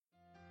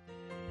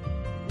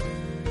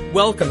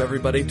Welcome,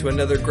 everybody, to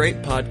another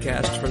great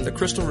podcast from the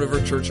Crystal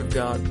River Church of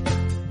God.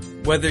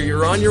 Whether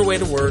you're on your way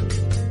to work,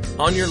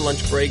 on your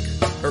lunch break,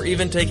 or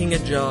even taking a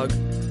jog,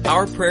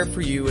 our prayer for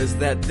you is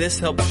that this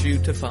helps you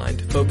to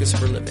find focus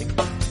for living.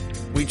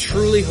 We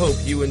truly hope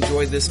you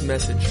enjoy this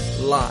message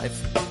live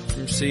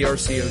from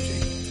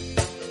CRCOG.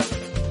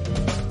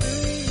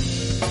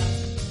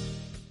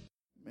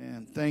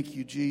 Man, thank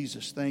you,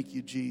 Jesus. Thank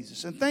you,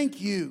 Jesus. And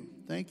thank you.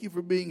 Thank you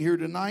for being here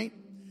tonight.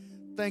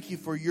 Thank you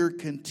for your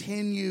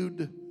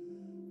continued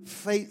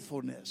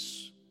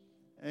faithfulness.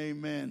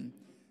 Amen.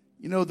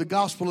 You know, the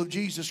gospel of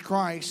Jesus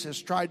Christ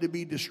has tried to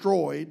be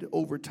destroyed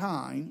over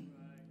time,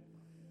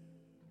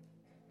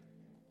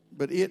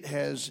 but it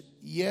has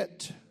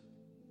yet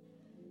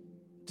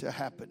to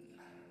happen.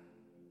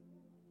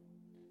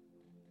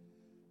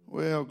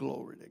 Well,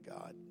 glory to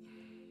God.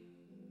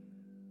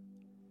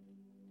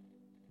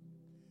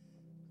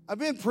 I've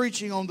been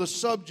preaching on the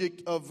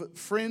subject of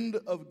friend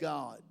of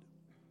God.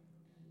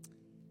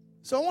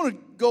 So I want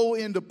to go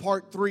into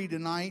part 3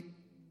 tonight.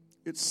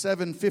 It's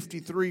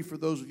 7:53 for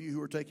those of you who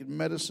are taking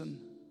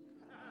medicine.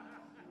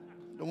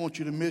 Don't want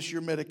you to miss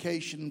your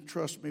medication.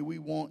 Trust me, we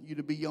want you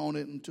to be on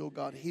it until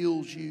God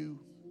heals you.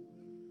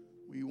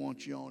 We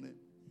want you on it.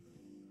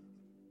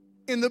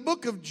 In the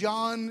book of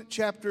John,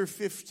 chapter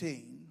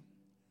 15,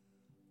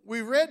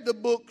 we read the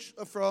books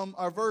from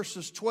our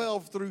verses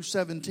 12 through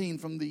 17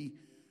 from the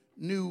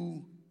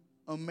New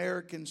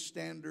American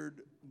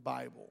Standard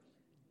Bible.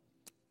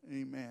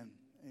 Amen.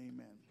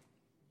 Amen.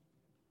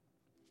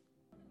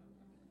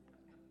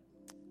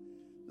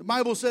 The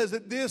Bible says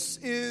that this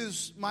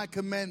is my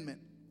commandment,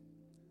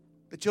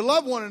 that you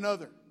love one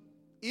another,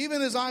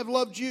 even as I've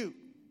loved you.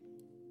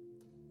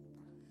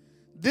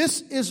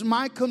 This is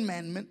my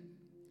commandment,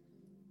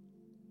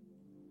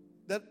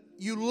 that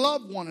you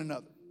love one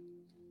another.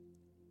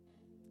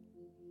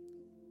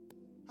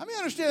 How many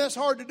understand that's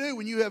hard to do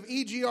when you have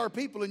EGR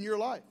people in your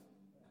life?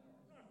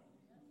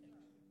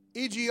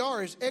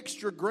 EGR is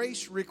extra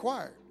grace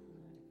required.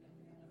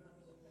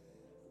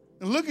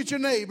 And look at your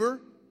neighbor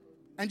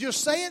and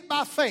just say it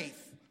by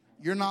faith.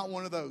 You're not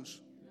one of those.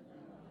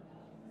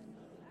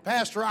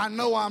 Pastor, I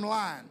know I'm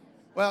lying.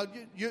 Well,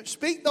 you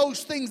speak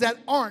those things that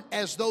aren't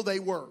as though they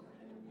were.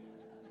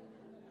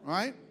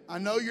 Right? I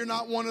know you're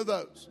not one of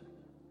those.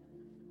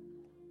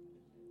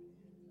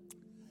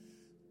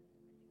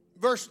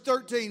 Verse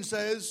 13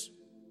 says,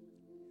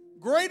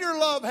 greater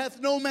love hath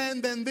no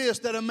man than this,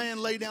 that a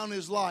man lay down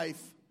his life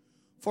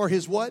for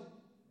his what?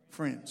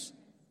 Friends.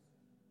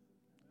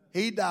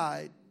 He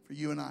died for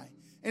you and I.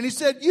 And he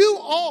said, you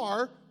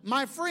are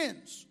my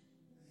friends,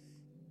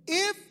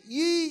 if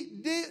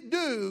ye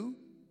do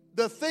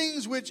the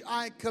things which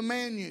I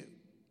command you.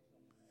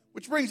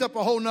 Which brings up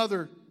a whole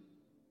nother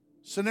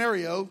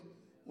scenario.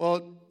 Well,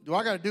 do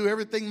I got to do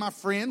everything my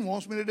friend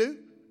wants me to do?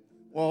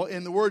 Well,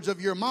 in the words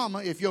of your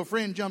mama, if your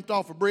friend jumped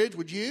off a bridge,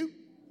 would you?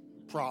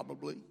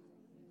 Probably.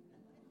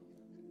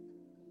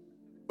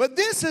 But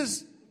this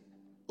is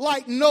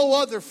like no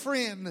other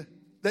friend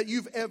that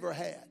you've ever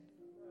had.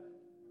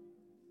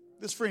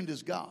 This friend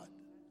is God,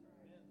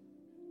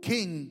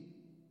 King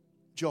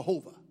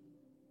Jehovah,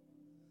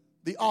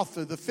 the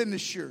author, the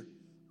finisher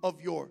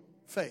of your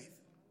faith.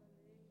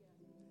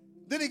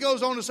 Then he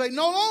goes on to say,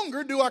 no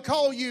longer do I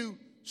call you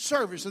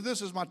servants. And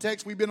this is my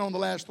text. We've been on the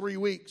last 3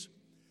 weeks.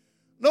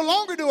 No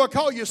longer do I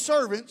call you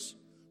servants,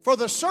 for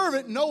the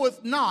servant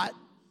knoweth not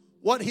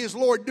what his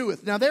Lord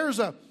doeth. Now there's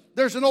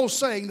an old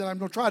saying that I'm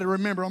going to try to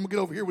remember. I'm going to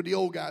get over here with the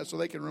old guys so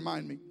they can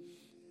remind me.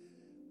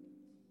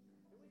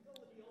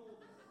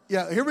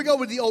 Yeah, here we go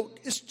with the old.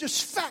 It's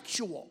just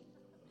factual.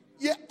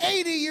 You're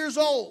 80 years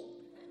old.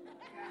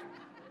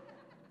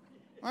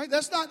 Right?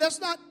 That's not,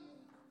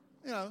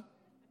 you know.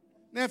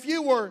 Now, if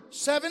you were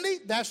 70,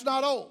 that's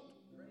not old.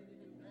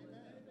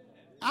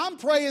 I'm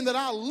praying that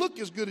I look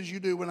as good as you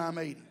do when I'm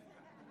 80.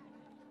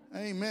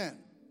 Amen.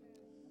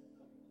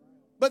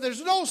 But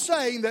there's no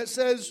saying that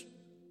says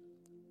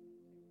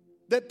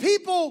that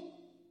people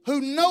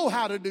who know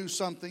how to do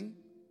something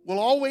will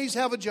always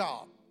have a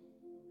job.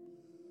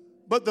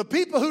 But the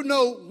people who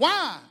know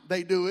why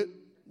they do it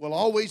will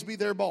always be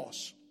their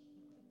boss.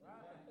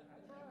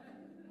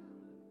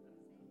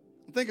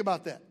 Think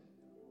about that.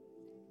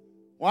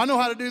 Well, I know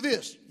how to do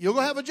this. You're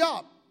going to have a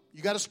job.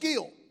 You got a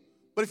skill.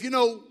 But if you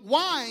know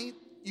why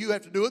you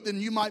have to do it, then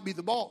you might be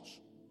the boss.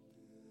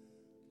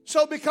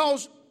 So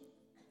because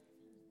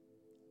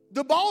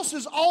the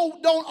bosses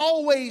don't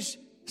always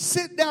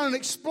sit down and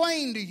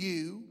explain to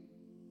you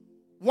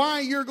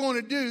why you're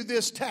going to do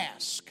this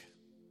task.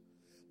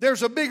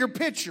 There's a bigger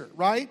picture,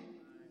 right?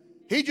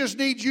 He just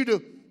needs you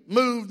to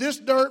move this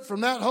dirt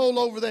from that hole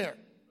over there.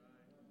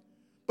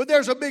 But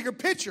there's a bigger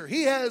picture.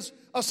 He has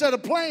a set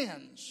of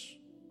plans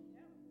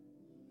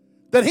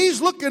that he's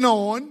looking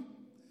on,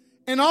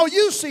 and all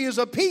you see is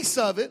a piece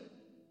of it.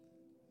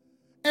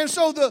 And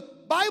so the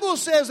Bible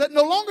says that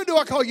no longer do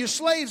I call you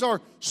slaves or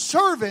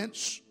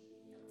servants,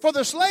 for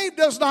the slave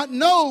does not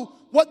know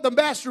what the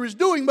master is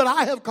doing, but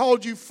I have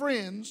called you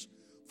friends,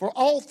 for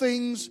all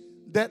things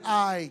that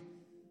I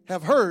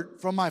have heard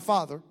from my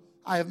Father,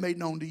 I have made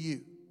known to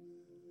you.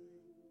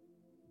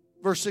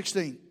 Verse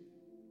 16.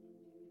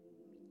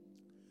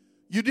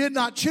 You did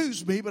not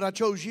choose me, but I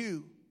chose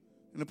you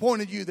and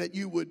appointed you that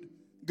you would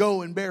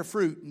go and bear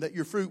fruit and that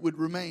your fruit would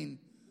remain,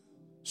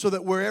 so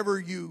that wherever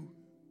you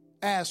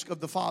ask of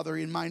the Father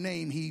in my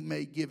name, he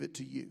may give it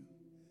to you.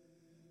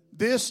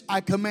 This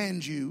I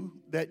command you,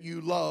 that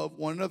you love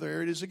one another.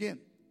 Here it is again.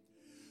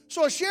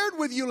 So I shared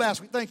with you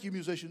last week. Thank you,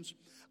 musicians.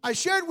 I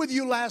shared with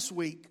you last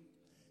week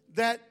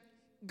that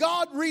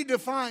God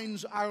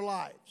redefines our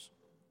lives.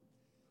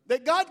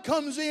 That God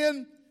comes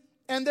in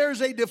and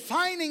there's a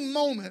defining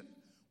moment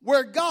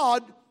where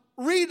God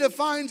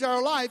redefines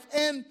our life.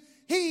 And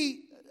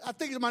He, I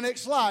think it's my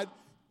next slide,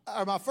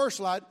 or my first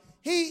slide,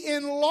 He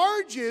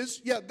enlarges,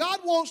 God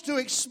wants to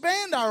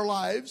expand our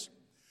lives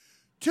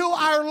till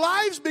our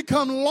lives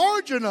become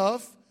large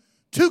enough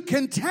to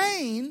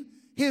contain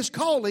His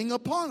calling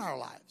upon our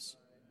lives.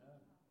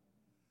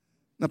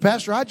 Now,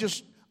 Pastor,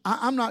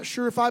 I'm not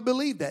sure if I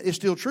believe that. It's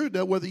still true,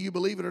 though, whether you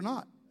believe it or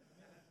not.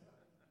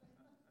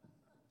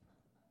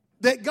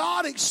 That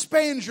God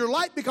expands your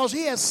life because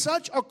He has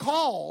such a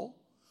call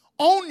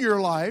on your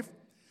life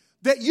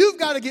that you've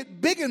got to get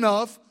big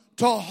enough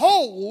to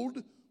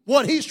hold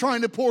what He's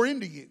trying to pour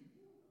into you.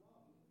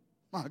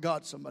 My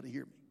God, somebody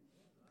hear me.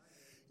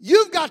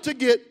 You've got to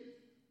get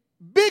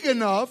big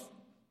enough,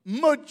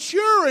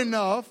 mature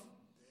enough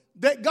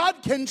that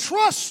God can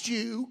trust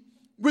you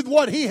with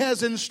what He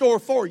has in store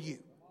for you.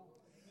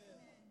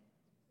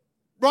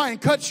 Brian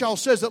Cutshaw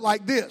says it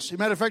like this. As a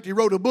matter of fact, he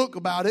wrote a book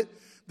about it.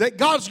 That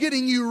God's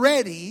getting you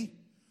ready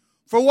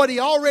for what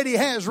He already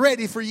has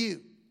ready for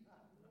you.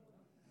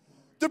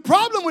 The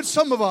problem with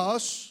some of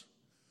us,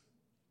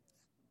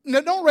 now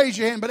don't raise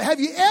your hand, but have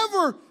you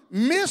ever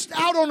missed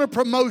out on a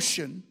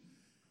promotion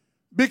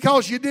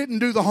because you didn't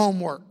do the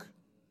homework?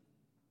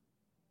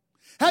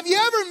 Have you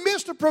ever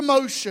missed a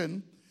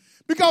promotion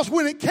because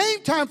when it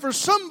came time for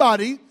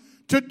somebody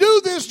to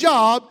do this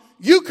job,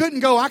 you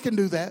couldn't go, I can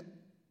do that?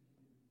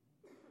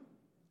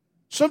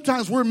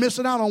 Sometimes we're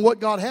missing out on what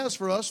God has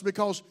for us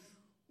because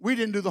we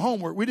didn't do the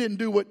homework. We didn't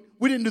do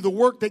the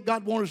work that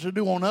God wanted us to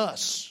do on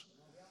us.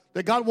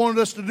 That God wanted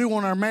us to do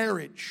on our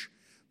marriage.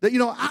 That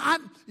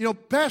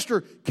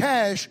Pastor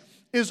Cash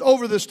is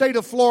over the state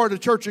of Florida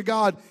Church of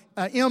God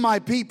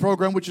MIP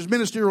program, which is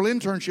Ministerial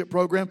Internship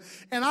Program,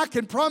 and I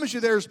can promise you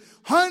there's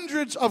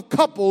hundreds of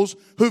couples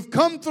who've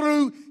come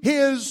through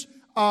his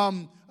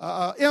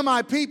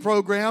MIP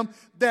program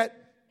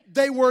that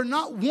they were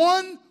not,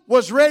 one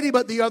was ready,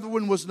 but the other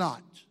one was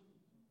not.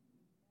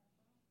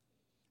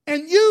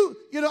 And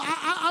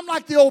I'm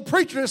like the old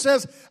preacher that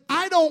says,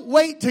 I don't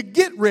wait to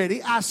get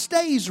ready, I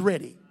stays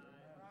ready.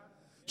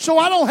 So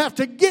I don't have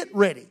to get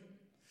ready.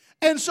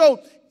 And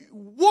so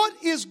what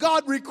is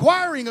God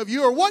requiring of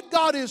you, or what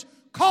God is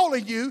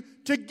calling you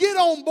to get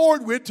on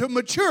board with, to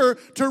mature,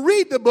 to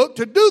read the book,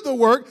 to do the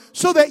work,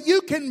 so that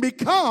you can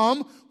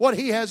become what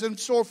He has in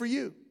store for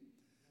you?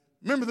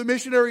 Remember the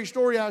missionary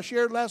story I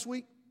shared last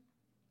week?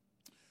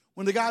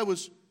 When the guy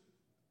was,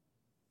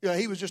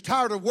 he was just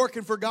tired of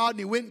working for God, and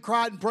he went and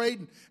cried and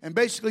prayed and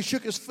basically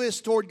shook his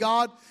fist toward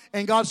God.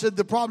 And God said,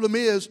 the problem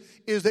is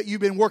that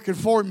you've been working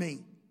for me.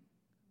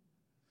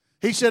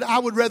 He said, I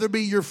would rather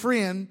be your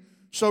friend,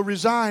 so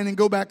resign and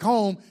go back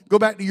home, go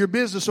back to your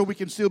business so we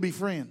can still be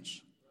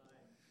friends.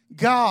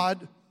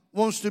 God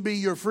wants to be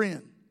your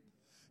friend.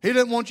 He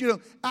doesn't want you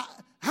to...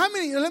 How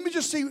many, let me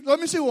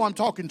see who I'm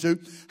talking to.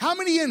 How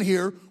many in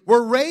here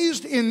were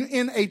raised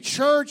in a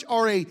church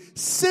or a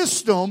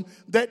system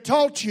that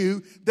taught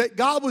you that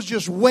God was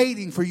just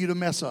waiting for you to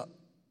mess up?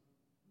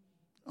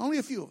 Only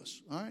a few of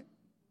us, all right?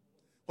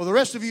 Well, the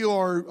rest of you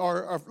are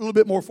a little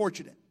bit more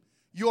fortunate.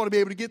 You ought to be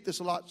able to get this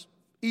a lot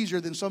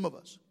easier than some of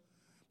us.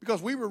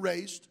 Because we were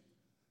raised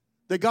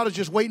that God is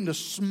just waiting to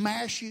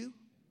smash you.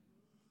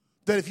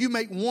 That if you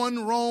make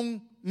one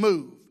wrong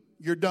move,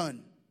 you're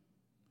done.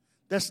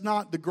 That's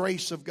not the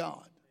grace of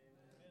God.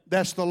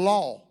 That's the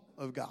law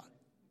of God.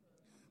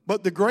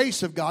 But the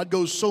grace of God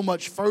goes so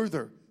much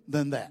further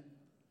than that.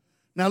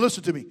 Now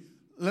listen to me.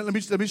 Let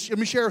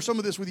me share some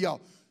of this with y'all.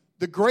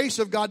 The grace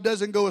of God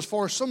doesn't go as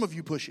far as some of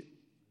you push it.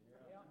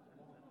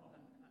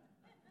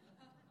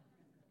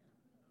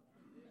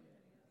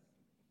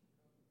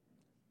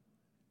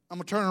 I'm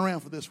going to turn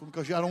around for this one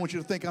because I don't want you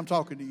to think I'm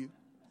talking to you.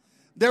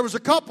 There was a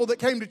couple that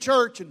came to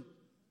church and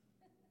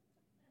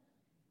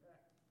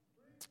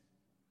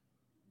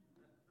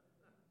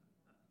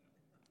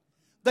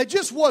they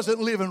just wasn't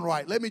living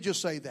right. Let me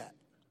just say that.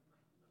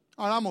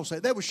 All right, I'm going to say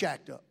it. They were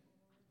shacked up.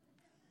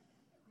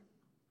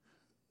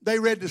 They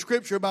read the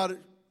scripture about it,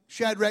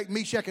 Shadrach,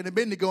 Meshach, and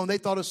Abednego, and they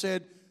thought it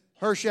said,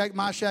 her shack,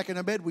 my shack, and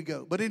a bed we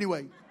go. But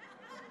anyway.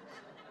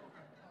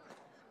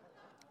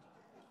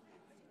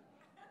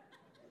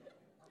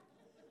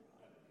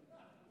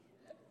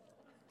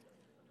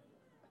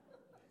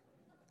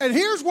 And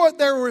here's what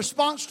their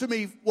response to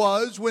me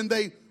was when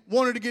they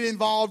wanted to get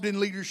involved in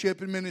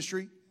leadership and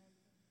ministry.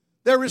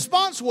 Their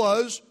response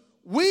was,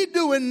 we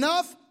do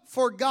enough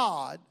for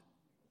God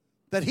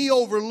that He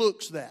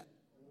overlooks that.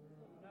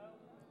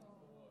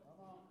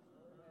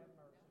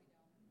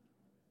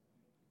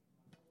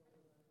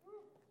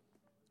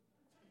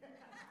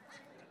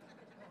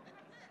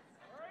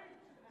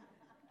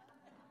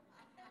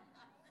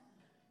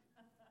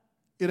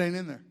 It ain't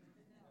in there.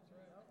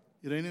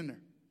 It ain't in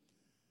there.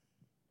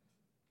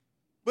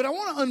 But I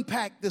want to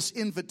unpack this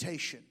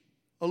invitation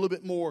a little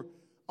bit more.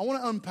 I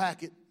want to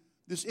unpack it,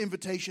 this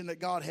invitation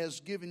that God has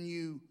given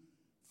you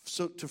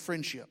to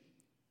friendship.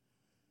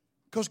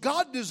 Because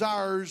God's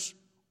desires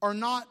are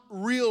not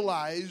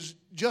realized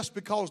just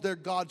because they're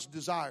God's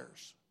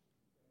desires.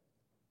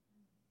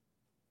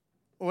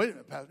 Oh, wait a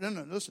minute, Pastor.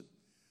 No, listen.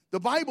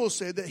 The Bible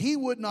said that He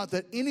would not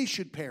that any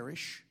should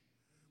perish,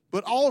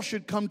 but all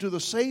should come to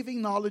the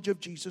saving knowledge of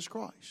Jesus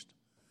Christ.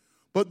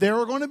 But there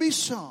are going to be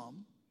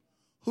some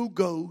who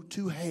go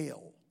to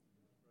hell.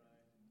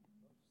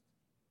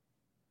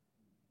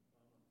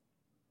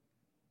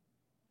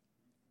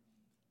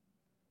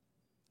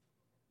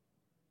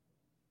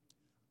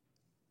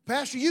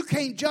 Pastor, you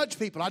can't judge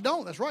people. I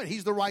don't. That's right.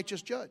 He's the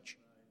righteous judge.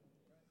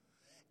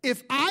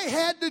 If I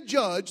had to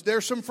judge,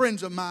 there's some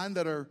friends of mine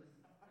that are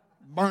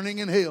burning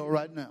in hell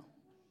right now.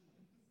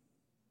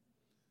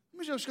 Let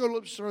me just go a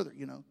little further,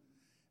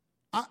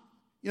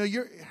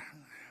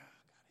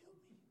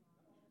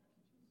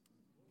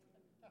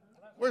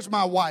 Where's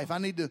my wife? I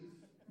need to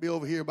be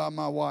over here by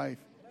my wife.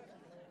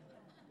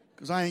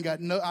 Because I ain't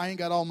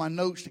got all my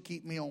notes to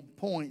keep me on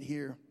point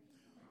here.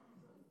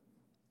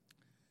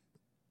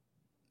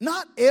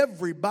 Not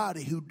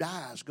everybody who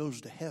dies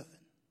goes to heaven.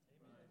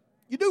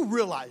 You do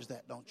realize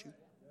that, don't you?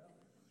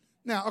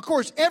 Now, of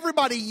course,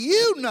 everybody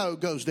you know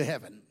goes to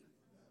heaven.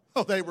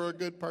 Oh, they were a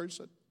good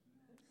person.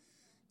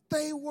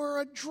 They were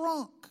a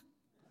drunk.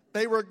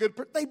 They were a good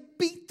person. They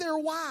beat their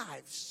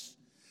wives.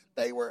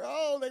 They were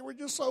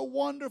just so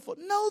wonderful.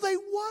 No, they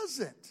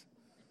wasn't.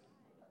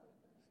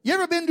 You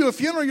ever been to a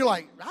funeral, you're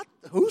like,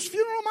 whose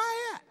funeral am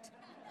I at?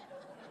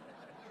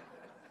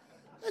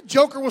 That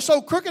joker was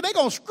so crooked, they're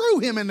going to screw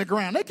him in the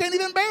ground. They can't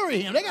even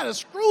bury him. They got to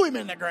screw him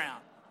in the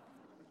ground.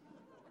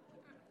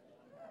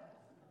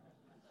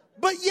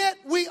 But yet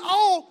we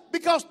all,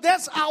 because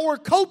that's our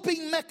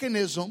coping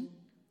mechanism,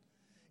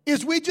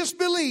 is we just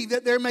believe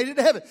that they're made it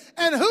to heaven.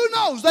 And who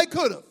knows, they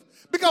could have.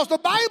 Because the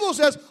Bible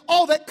says,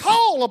 all that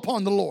call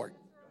upon the Lord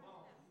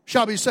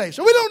shall be saved.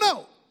 So we don't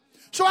know.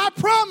 So I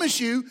promise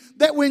you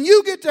that when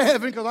you get to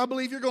heaven, because I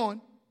believe you're going,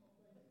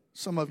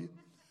 some of you,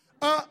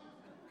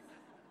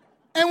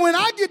 and when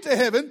I get to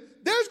heaven,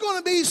 there's going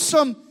to be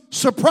some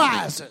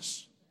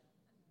surprises.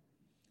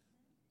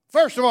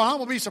 First of all, I'm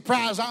going to be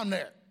surprised I'm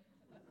there.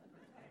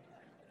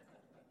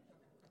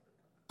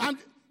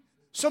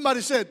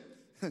 Somebody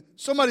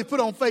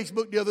put on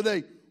Facebook the other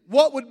day,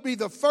 what would be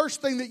the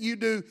first thing that you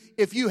do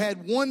if you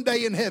had one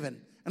day in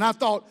heaven? And I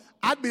thought,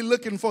 I'd be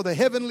looking for the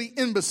heavenly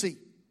embassy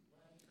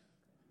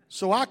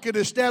so I could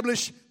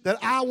establish that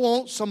I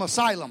want some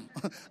asylum.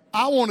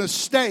 I want to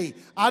stay.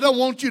 I don't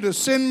want you to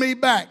send me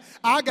back.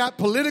 I got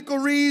political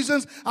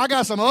reasons. I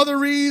got some other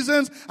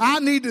reasons. I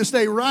need to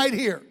stay right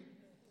here.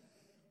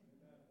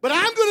 But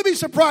I'm going to be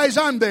surprised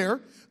I'm there.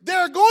 There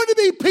are going to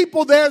be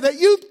people there that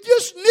you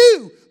just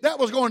knew that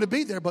was going to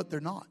be there, but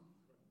they're not.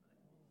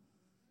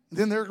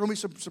 Then there are going to be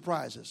some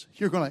surprises.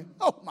 You're going to,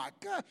 oh my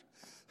gosh,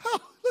 oh,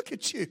 look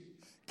at you.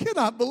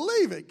 Cannot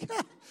believe it.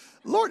 God.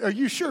 Lord, are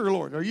you sure,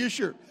 Lord? Are you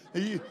sure?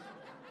 You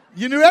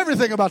knew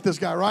everything about this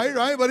guy,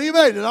 right? But he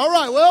made it. All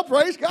right, well,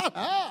 praise God.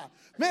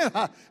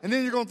 And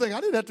then you're going to think,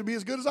 I didn't have to be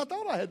as good as I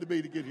thought I had to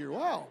be to get here.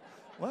 Wow.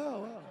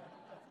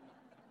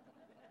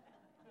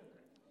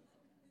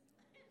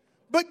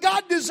 But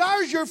God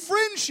desires your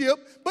friendship,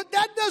 but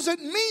that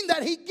doesn't mean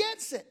that He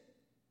gets it.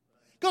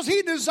 Because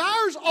He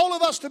desires all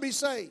of us to be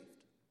saved.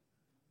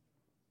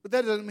 But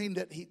that doesn't mean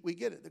that we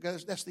get it,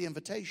 because that's the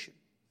invitation.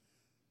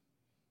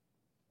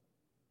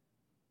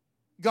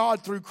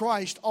 God, through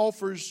Christ,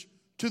 offers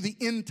to the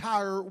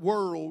entire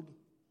world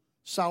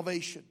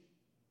salvation.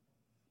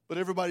 But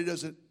everybody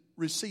doesn't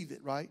receive it,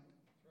 right?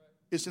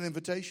 It's an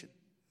invitation.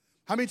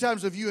 How many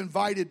times have you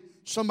invited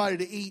somebody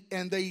to eat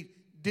and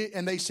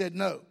they said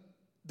no?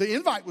 The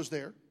invite was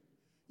there.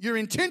 Your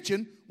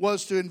intention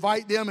was to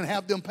invite them and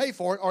have them pay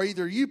for it, or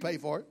either you pay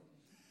for it.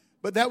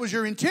 But that was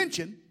your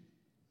intention.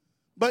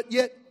 But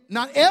yet,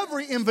 not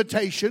every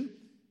invitation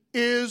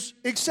is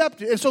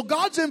accepted. And so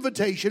God's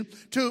invitation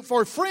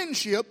for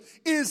friendship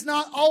is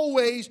not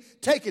always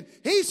taken.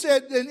 He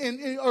said,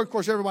 and of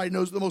course everybody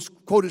knows the most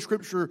quoted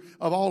scripture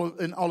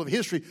in all of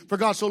history, for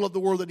God so loved the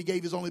world that He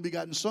gave His only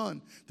begotten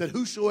Son, that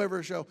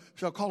whosoever shall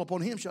call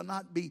upon Him shall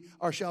not be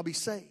or shall be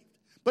saved.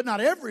 But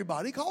not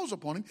everybody calls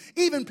upon Him.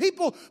 Even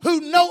people who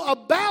know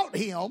about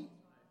Him,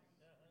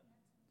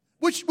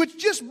 which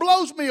just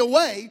blows me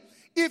away.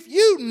 If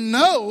you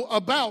know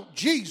about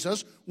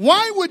Jesus,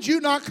 why would you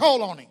not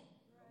call on Him?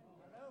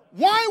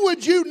 Why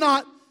would you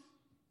not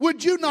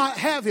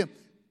have Him?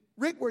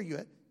 Rick, where are you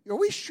at? Are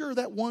we sure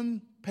that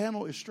one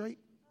panel is straight?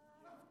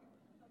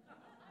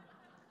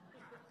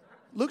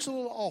 Looks a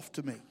little off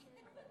to me.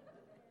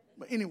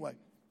 But anyway,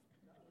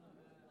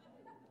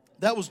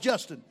 that was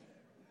Justin.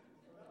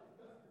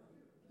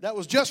 That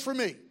was just for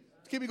me.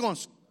 Keep me going.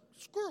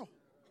 Squirrel.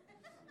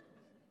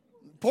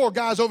 Poor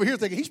guy's over here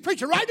thinking, he's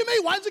preaching right to me.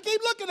 Why does he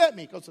keep looking at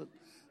me?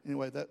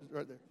 Anyway, that's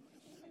right there.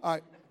 All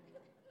right.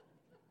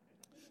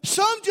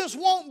 Some just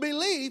won't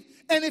believe.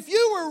 And if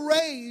you were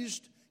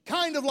raised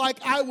kind of like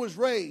I was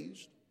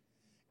raised,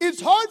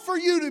 it's hard for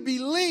you to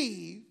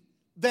believe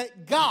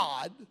that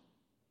God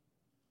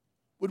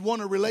would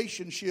want a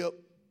relationship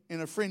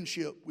and a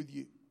friendship with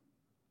you.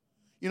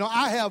 You know,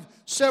 I have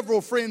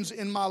several friends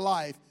in my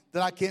life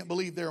that I can't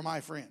believe they're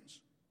my friends.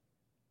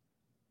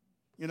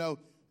 You know,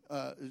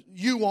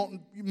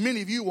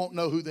 many of you won't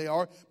know who they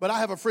are, but I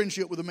have a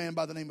friendship with a man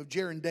by the name of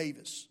Jaron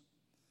Davis.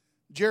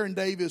 Jaron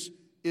Davis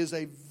is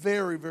a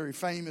very, very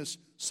famous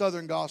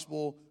Southern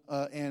gospel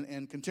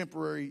and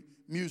contemporary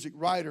music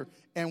writer,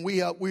 and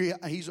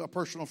he's a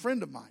personal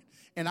friend of mine.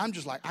 And I'm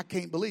just like, I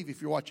can't believe,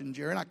 if you're watching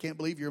Jaron, I can't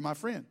believe you're my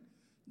friend.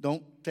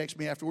 Don't text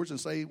me afterwards and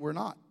say we're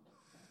not.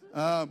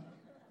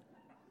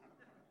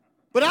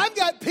 But I've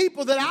got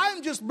people that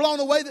I'm just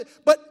blown away.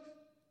 But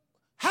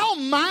how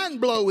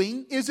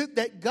mind-blowing is it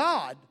that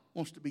God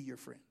wants to be your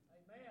friend?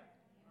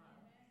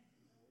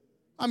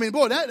 I mean,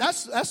 boy,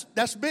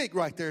 that's big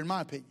right there in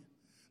my opinion.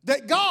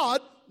 That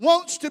God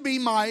wants to be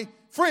my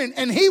friend,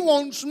 and He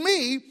wants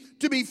me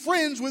to be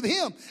friends with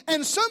Him.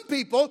 And some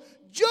people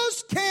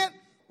just can't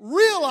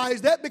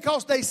realize that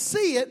because they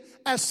see it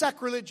as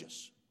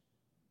sacrilegious.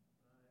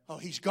 Oh,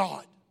 He's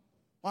God.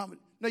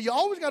 Now, you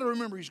always got to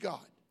remember He's God.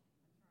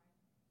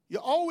 You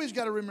always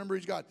got to remember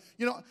He's God.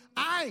 You know,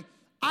 I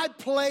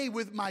play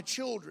with my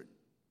children.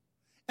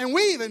 And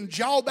we even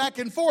jaw back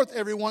and forth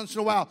every once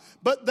in a while.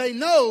 But they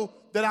know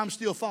that I'm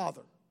still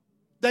father.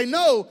 They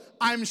know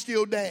I'm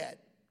still dad.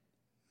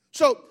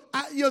 So,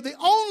 the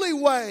only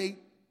way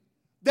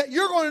that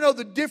you're going to know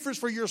the difference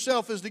for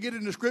yourself is to get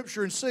into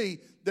Scripture and see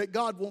that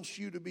God wants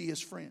you to be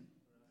His friend.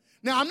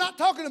 Now, I'm not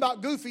talking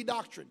about goofy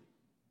doctrine.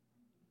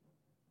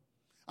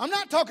 I'm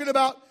not talking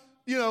about,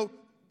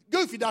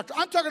 goofy doctrine.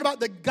 I'm talking about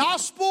the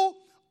gospel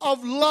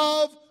of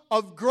love,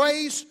 of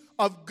grace,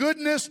 of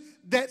goodness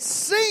that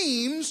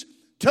seems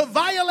to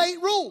violate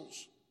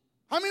rules.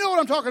 How many know what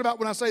I'm talking about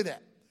when I say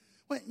that?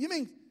 Wait, you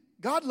mean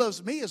God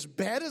loves me as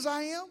bad as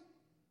I am?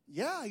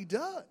 Yeah, He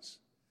does.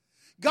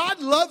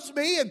 God loves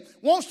me and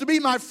wants to be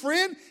my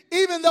friend,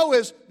 even though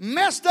as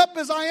messed up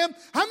as I am.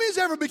 How many's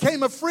ever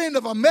became a friend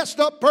of a messed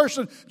up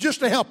person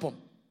just to help them?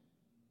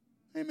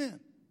 Amen.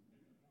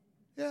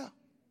 Yeah.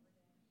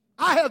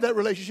 I have that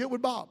relationship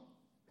with Bob.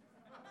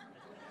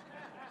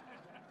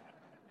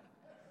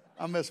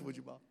 I'm messing with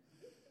you, Bob.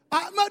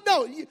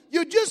 No,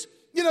 you just,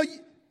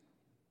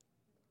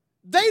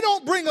 they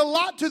don't bring a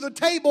lot to the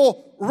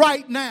table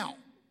right now.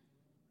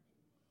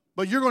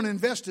 But you're going to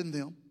invest in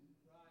them.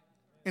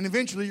 And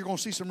eventually you're going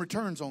to see some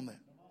returns on that.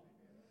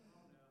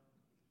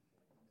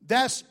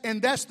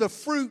 That's the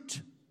fruit.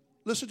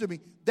 Listen to me.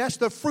 That's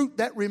the fruit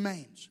that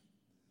remains.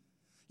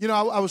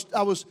 I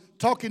was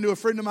talking to a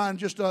friend of mine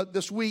just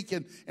this week,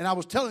 and I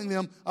was telling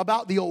them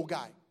about the old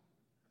guy.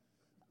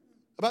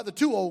 About the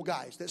two old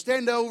guys that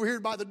stand over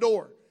here by the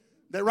door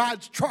that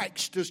rides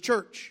trikes to his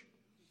church.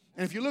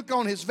 And if you look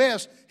on his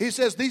vest, he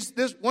says,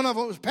 this one of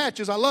those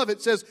patches, I love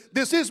it, says,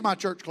 "This is my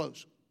church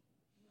clothes."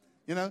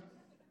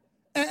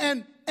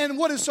 And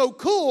what is so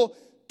cool,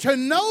 to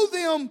know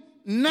them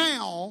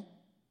now,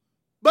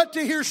 but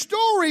to hear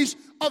stories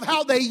of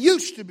how they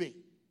used to be.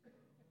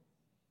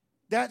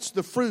 That's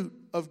the fruit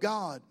of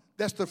God.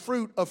 That's the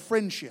fruit of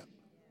friendship.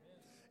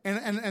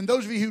 And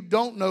those of you who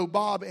don't know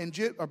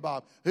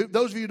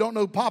those of you who don't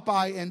know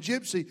Popeye and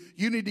Gypsy,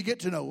 you need to get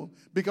to know them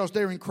because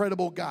they're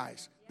incredible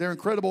guys. They're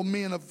incredible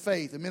men of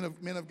faith and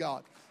men of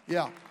God.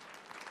 Yeah.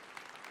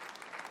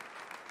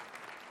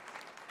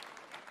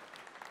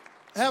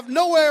 I have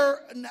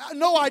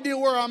no idea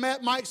where I'm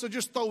at, Mike, so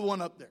just throw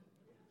one up there.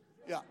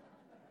 Yeah.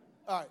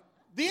 All right.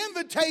 The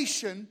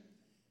invitation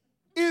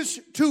is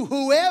to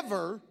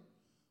whoever,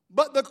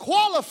 but the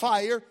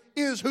qualifier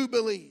is who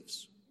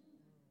believes.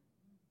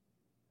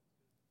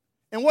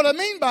 And what I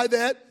mean by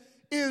that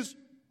is,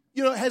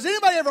 has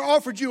anybody ever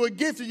offered you a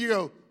gift and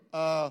you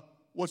go,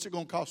 what's it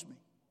going to cost me?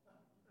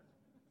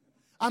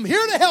 I'm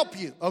here to help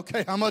you.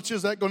 Okay, how much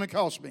is that going to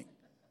cost me?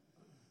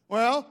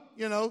 Well,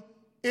 it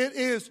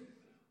is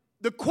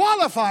the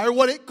qualifier.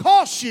 What it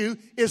costs you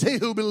is he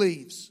who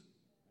believes.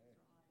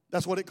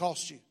 That's what it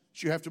costs you.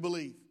 So you have to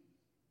believe.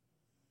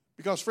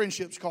 Because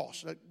friendships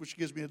cost, which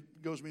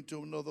goes me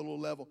to another little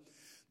level.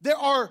 There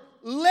are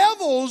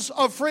levels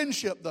of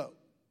friendship, though.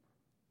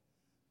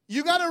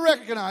 You got to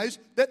recognize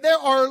that there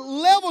are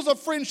levels of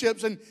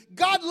friendships, and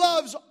God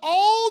loves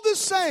all the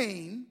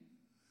same,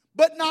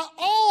 but not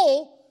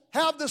all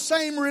have the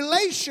same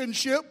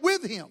relationship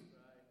with Him.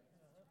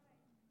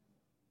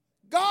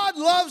 God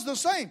loves the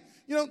same.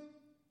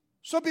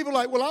 Some people are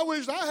like, well, I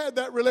wish I had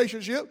that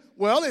relationship.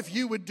 Well, if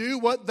you would do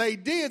what they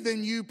did,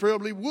 then you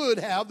probably would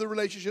have the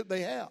relationship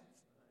they have.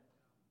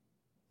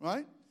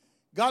 Right?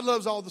 God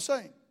loves all the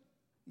same,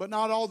 but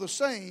not all the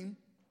same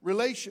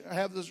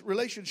have this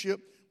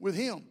relationship with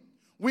Him.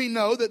 We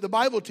know that the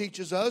Bible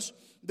teaches us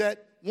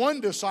that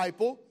one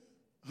disciple,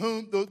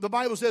 whom the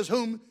Bible says,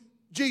 whom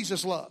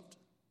Jesus loved.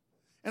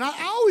 And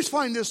I always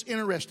find this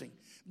interesting.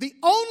 The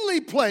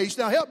only place,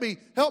 now help me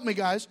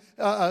guys,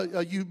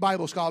 you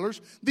Bible scholars,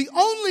 the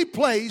only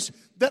place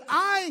that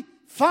I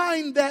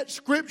find that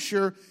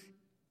scripture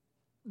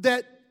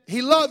that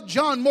he loved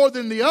John more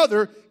than the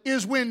other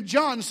is when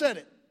John said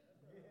it.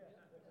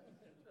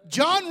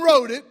 John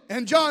wrote it,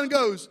 and John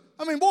goes,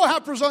 I mean, boy, how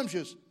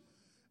presumptuous.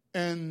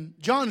 And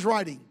John's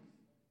writing,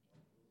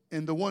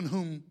 and the one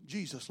whom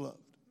Jesus loved.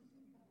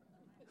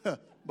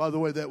 By the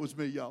way, that was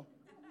me, y'all.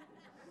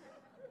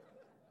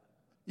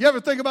 You ever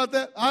think about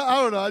that?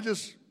 I don't know.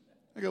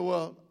 I go,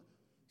 well,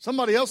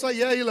 somebody else say,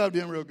 yeah, he loved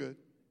him real good.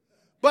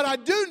 But I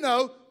do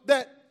know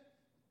that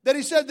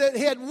he said that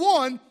he had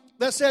one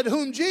that said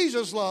whom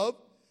Jesus loved.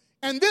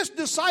 And this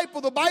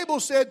disciple, the Bible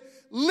said,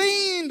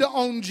 leaned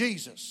on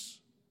Jesus.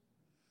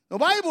 The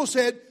Bible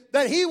said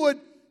that he would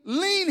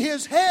lean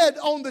his head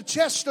on the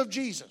chest of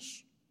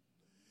Jesus.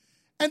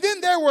 And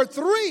then there were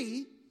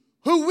three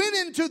who went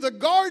into the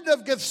Garden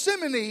of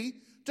Gethsemane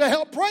to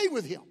help pray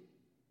with him.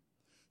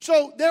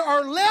 So there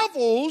are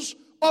levels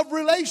of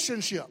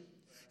relationship.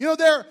 You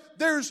know,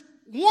 there's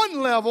one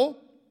level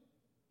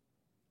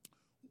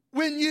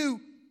when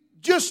you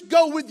just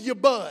go with your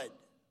bud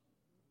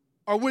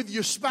or with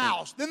your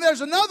spouse. Then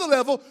there's another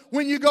level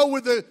when you go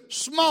with a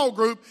small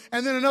group,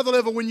 and then another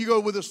level when you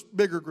go with a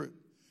bigger group.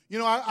 You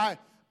know, I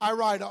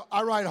ride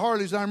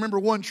Harleys. I remember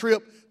one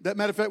trip. That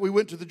matter of fact, we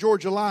went to the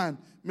Georgia Line.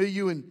 Me,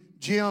 you, and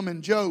Jim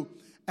and Joe,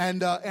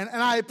 and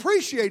I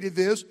appreciated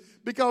this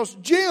because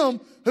Jim,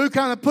 who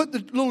kind of put the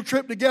little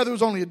trip together, it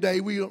was only a day.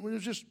 It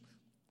was just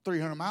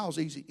 300 miles,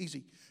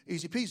 easy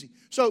peasy.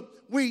 So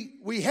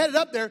we headed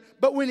up there,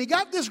 but when he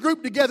got this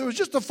group together, it was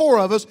just the four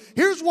of us.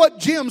 Here's what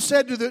Jim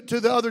said to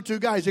the other two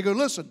guys. He goes,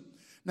 listen,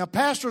 now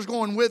Pastor's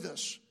going with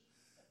us.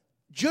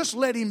 Just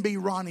let him be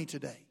Ronnie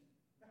today.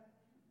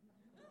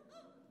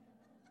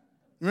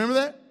 Remember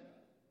that?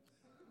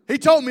 He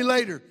told me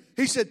later.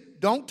 He said,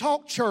 don't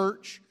talk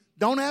church.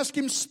 Don't ask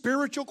him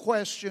spiritual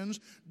questions.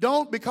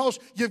 Because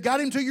you've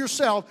got him to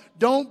yourself,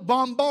 don't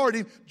bombard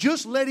him.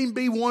 Just let him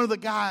be one of the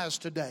guys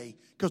today.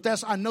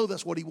 Because I know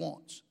that's what he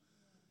wants.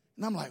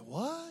 And I'm like,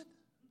 what?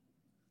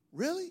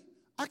 Really?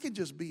 I could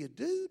just be a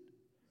dude?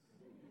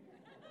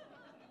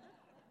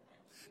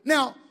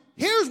 Now,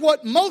 here's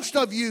what most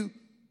of you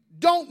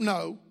don't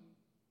know.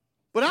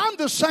 But I'm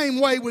the same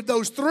way with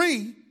those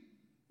three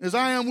as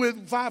I am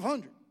with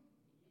 500.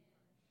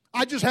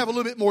 I just have a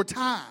little bit more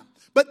time.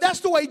 But that's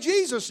the way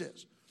Jesus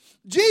is.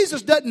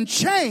 Jesus doesn't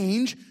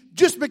change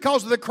just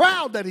because of the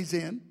crowd that he's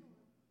in.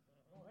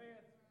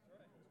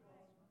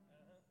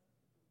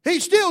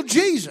 He's still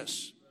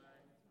Jesus.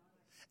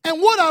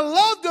 And what I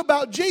loved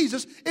about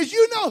Jesus is,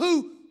 you know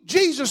who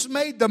Jesus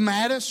made the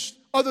maddest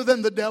other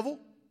than the devil?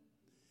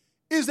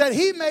 Is that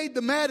he made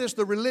the maddest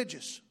the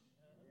religious.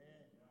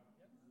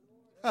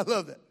 I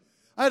love that.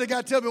 I had a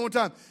guy tell me one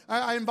time,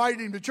 I invited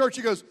him to church.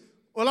 He goes,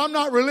 well, I'm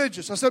not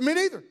religious. I said, me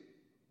neither.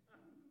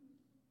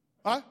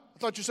 Huh? I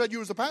thought you said you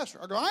was the pastor.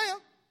 I go, I am.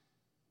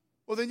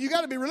 Well, then you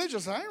got to be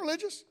religious. I ain't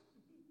religious.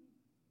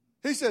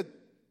 He said,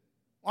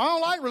 well, I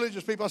don't like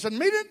religious people. I said,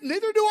 neither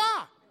do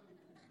I.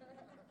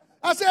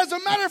 I said, as a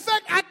matter of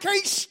fact, I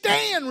can't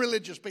stand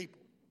religious people.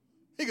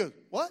 He goes,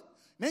 what?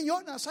 Man, you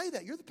ought not say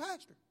that. You're the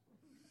pastor.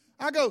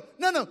 I go,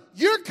 no,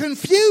 you're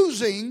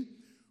confusing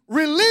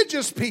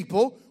religious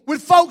people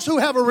with folks who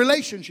have a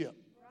relationship.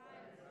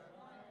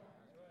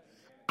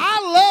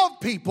 I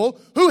love people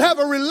who have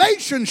a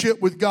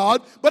relationship with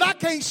God, but I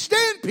can't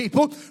stand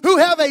people who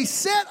have a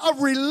set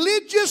of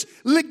religious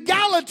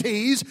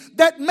legalities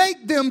that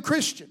make them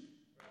Christian.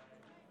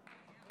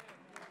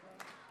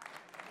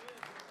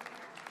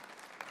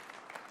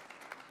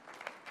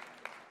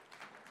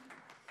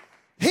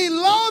 He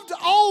loved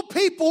all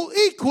people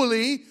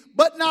equally,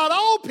 but not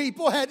all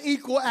people had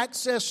equal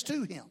access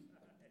to him.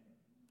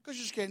 Because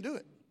you just can't do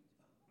it.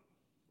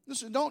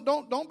 Listen,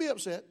 don't be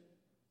upset.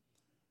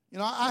 You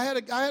know, I had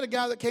a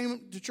guy that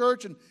came to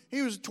church, and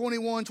he was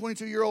 21,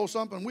 22-year-old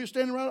something. We were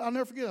standing right, I'll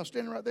never forget, I was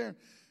standing right there.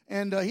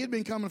 And he had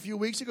been coming a few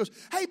weeks. He goes,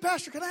 hey,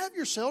 Pastor, can I have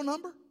your cell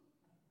number?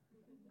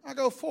 I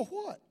go, for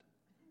what?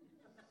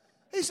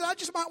 He said, I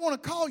just might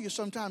want to call you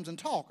sometimes and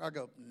talk. I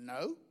go,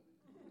 no.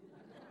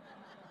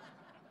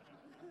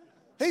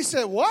 He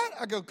said, what?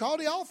 I go, call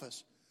the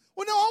office.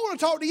 Well, no, I want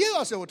to talk to you.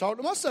 I said, well, talk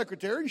to my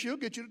secretary, and she'll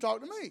get you to talk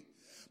to me.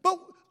 But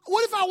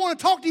what if I want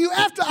to talk to you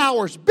after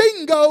hours?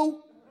 Bingo.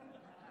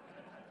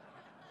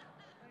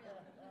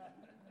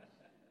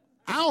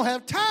 I don't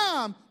have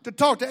time to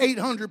talk to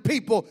 800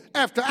 people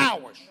after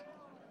hours.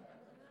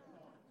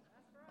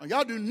 Now,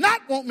 y'all do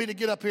not want me to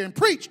get up here and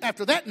preach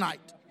after that night.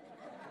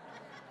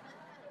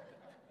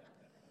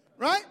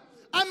 Right?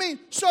 I mean,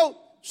 so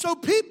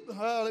people,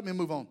 let me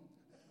move on.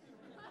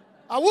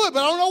 I would, but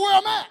I don't know where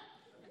I'm at.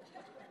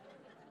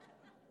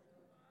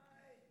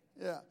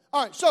 Yeah.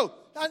 All right, so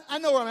I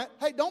know where I'm at.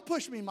 Hey, don't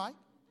push me, Mike.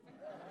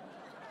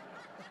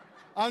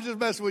 I'm just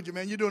messing with you,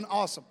 man. You're doing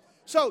awesome.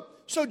 So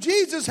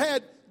Jesus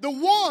had the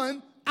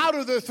one out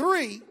of the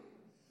three.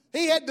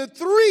 He had the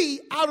 3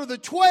 out of the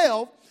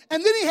 12.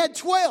 And then he had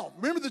 12.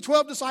 Remember the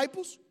 12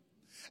 disciples?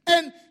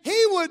 And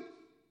he would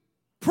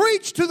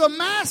preach to the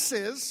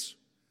masses.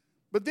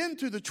 But then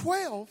to the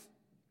 12,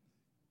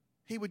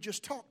 he would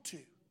just talk to.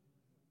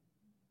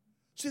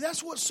 See,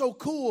 that's what's so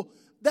cool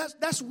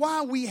That's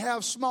why we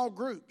have small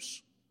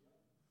groups.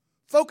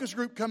 Focus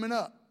group coming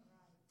up.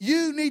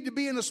 You need to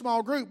be in a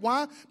small group.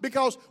 Why?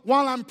 Because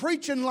while I'm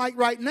preaching like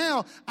right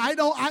now,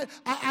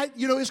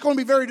 it's going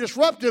to be very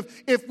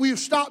disruptive if we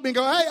stop and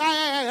go,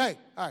 hey,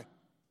 how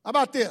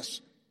about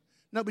this?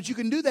 No, but you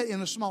can do that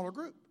in a smaller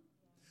group.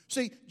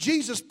 See,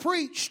 Jesus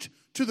preached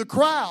to the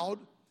crowd,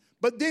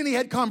 but then he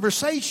had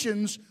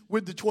conversations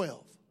with the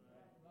 12.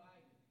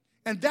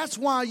 And that's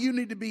why you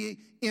need to be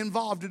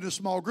involved in a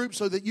small group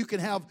so that you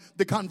can have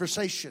the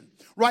conversation.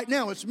 Right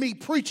now, it's me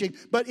preaching,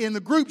 but in the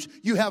groups,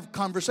 you have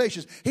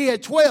conversations. He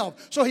had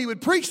 12, so he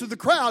would preach to the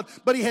crowd,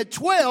 but he had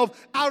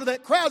 12 out of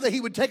that crowd that he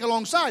would take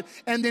alongside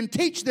and then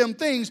teach them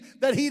things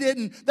that he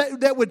didn't,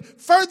 that would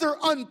further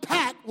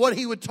unpack what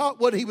he would talk,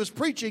 what he was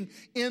preaching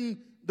in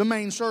the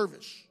main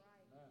service.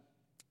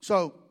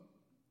 So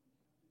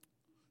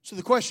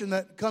the question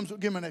that comes,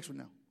 give me my next one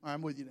now. All right,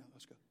 I'm with you now.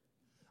 Let's go.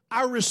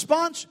 Our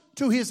response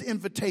to his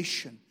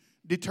invitation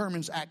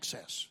determines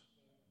access.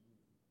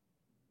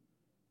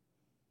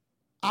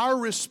 Our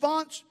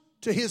response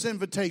to his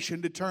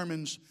invitation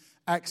determines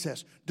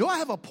access. Do I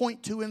have a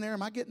point 2 in there?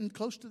 Am I getting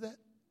close to that?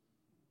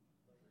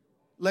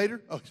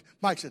 Later? Oh,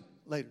 Mike said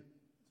later.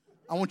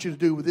 I want you to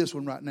do with this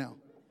one right now.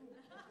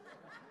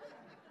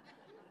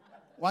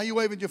 Why are you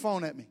waving your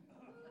phone at me?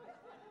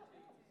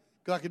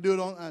 Because I can do it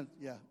on,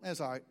 yeah,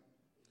 that's all right.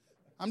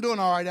 I'm doing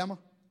all right, Emma.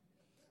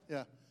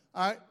 Yeah,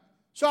 all right.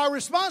 So our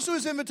response to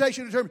his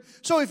invitation determines.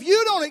 So if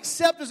you don't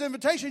accept his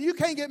invitation, you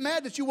can't get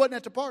mad that you wasn't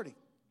at the party.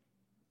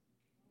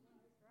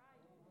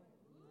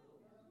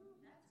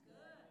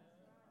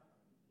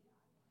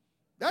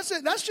 That's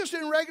it. That's just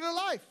in regular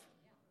life.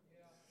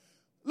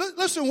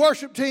 Listen,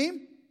 worship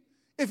team.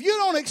 If you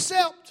don't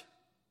accept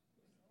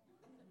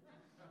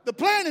the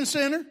planning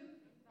center,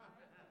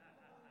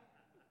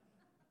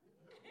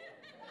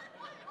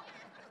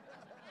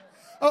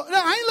 oh,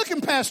 no, I ain't looking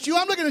past you.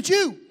 I'm looking at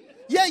you.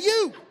 Yeah,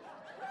 you.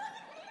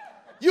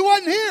 You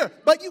wasn't here.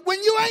 But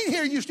when you ain't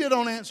here, you still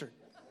don't answer.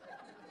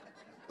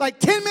 Like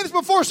 10 minutes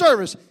before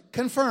service.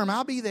 Confirm,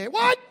 I'll be there.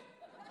 What?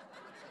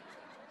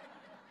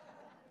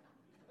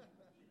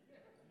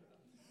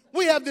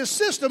 We have this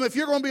system, if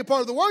you're going to be a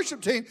part of the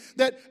worship team,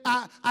 that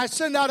I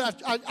send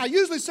out, I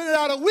usually send it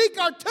out a week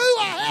or 2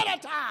 ahead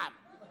of time.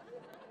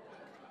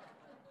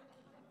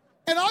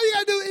 And all you got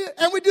to do,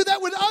 and we do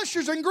that with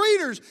ushers and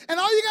greeters, and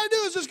all you got to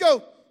do is just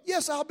go,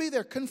 yes, I'll be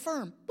there,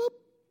 confirm. Boop.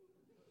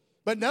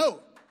 But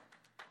no,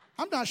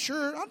 I'm not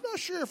sure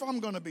if I'm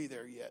going to be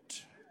there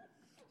yet.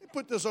 Let me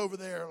put this over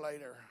there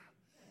later.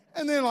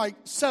 And then like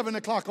 7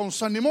 o'clock on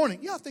Sunday morning,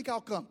 yeah, I think I'll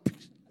come.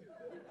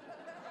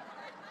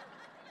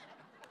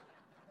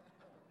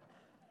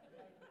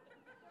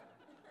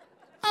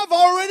 I've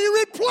already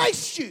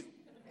replaced you.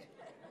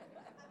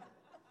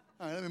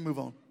 All right, let me move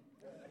on.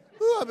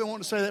 Ooh, I've been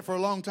wanting to say that for a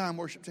long time,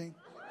 worship team.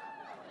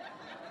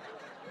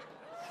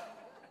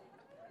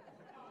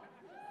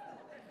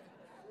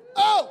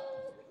 Oh!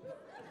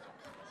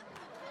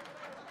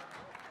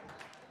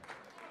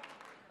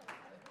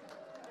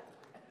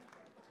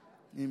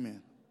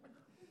 Amen.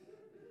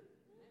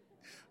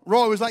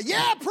 Roy was like,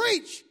 yeah,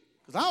 preach.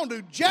 Because I don't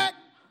do jack.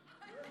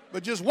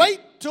 But just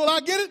wait till I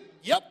get it.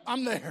 Yep,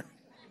 I'm there.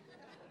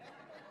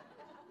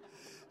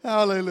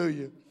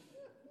 Hallelujah.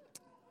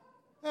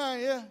 All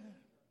right, yeah.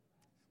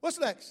 What's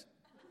next?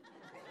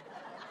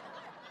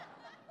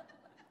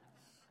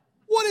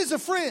 What is a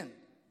friend?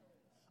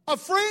 A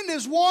friend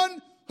is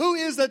one who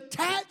is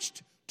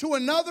attached to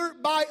another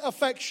by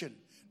affection.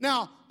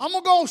 Now, I'm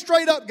going to go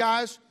straight up,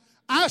 guys.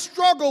 I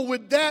struggle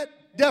with that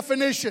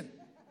definition.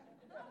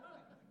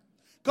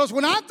 Because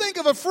when I think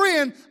of a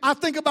friend, I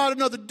think about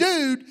another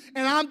dude,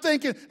 and I'm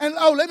thinking,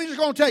 let me just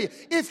go and tell you,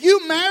 if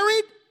you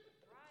married,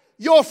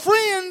 your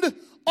friend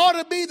ought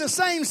to be the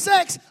same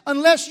sex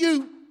unless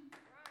you.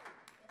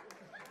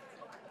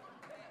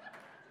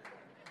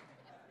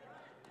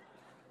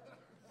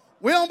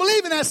 We don't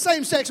believe in that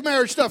same-sex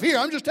marriage stuff here.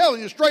 I'm just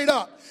telling you straight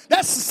up.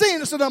 That's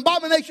sin. It's an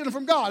abomination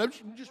from God.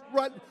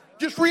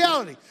 Just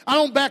reality. I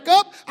don't back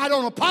up. I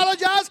don't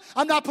apologize.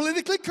 I'm not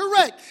politically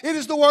correct. It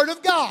is the word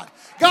of God.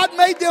 God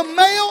made them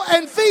male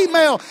and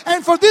female.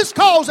 And for this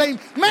cause, a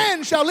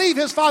man shall leave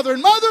his father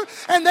and mother,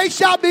 and they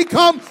shall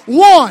become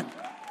one.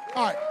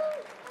 All right.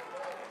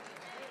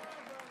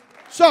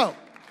 So,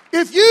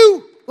 if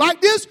you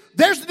like this,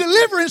 there's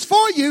deliverance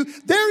for you.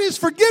 There is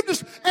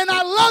forgiveness. And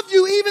I love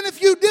you even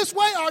if you this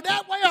way or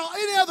that way or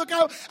any other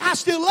kind. I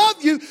still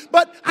love you,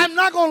 but I'm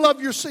not going to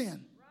love your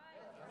sin.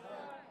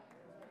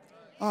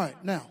 All right,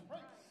 now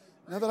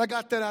that I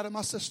got that out of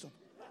my system.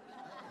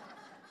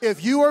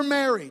 If you are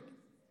married,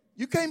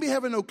 you can't be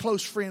having no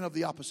close friend of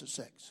the opposite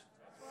sex.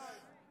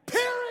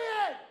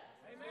 Period.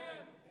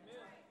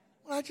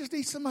 Well, I just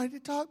need somebody to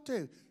talk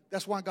to.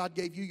 That's why God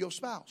gave you your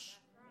spouse.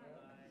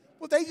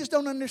 Well, they just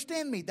don't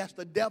understand me. That's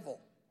the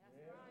devil.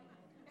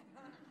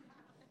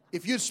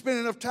 If you'd spend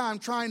enough time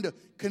trying to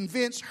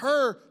convince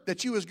her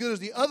that you're as good as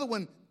the other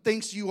one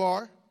thinks you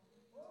are.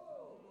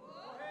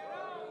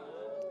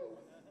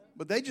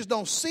 But they just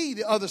don't see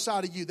the other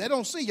side of you. They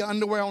don't see your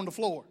underwear on the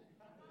floor.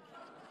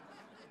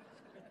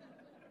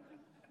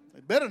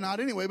 better not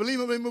anyway, but let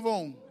me move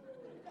on.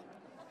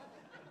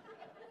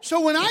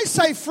 So when I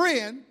say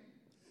friend,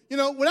 you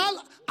know, when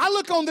I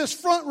look on this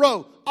front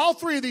row, all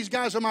three of these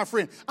guys are my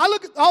friend. I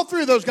look at all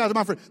three of those guys are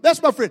my friend. That's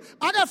my friend.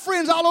 I got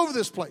friends all over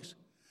this place.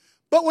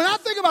 But when I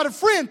think about a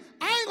friend,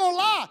 I ain't gonna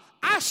lie.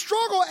 I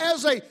struggle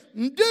as a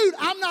dude.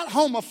 I'm not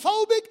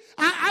homophobic.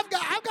 I've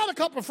got a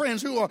couple of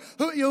friends who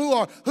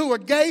are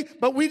gay,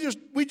 but we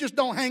just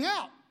don't hang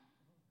out.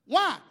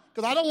 Why?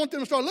 Because I don't want them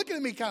to start looking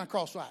at me kind of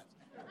cross-eyed.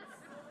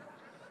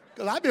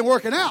 Because I've been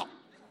working out.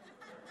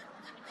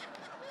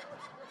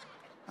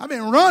 I've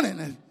been running,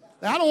 and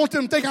I don't want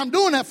them to think I'm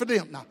doing that for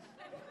them. No.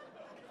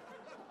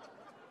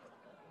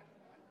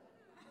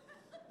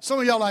 Some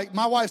of y'all like,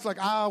 my wife's like,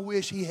 I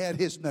wish he had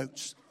his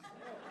notes.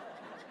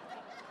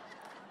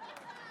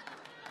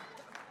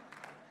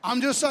 I'm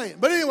just saying.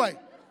 But anyway.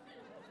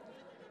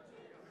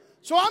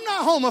 So I'm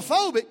not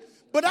homophobic,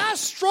 but I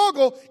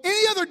struggle.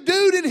 Any other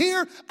dude in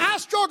here, I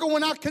struggle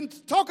when I can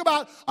talk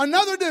about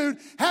another dude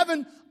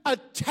having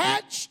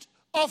attached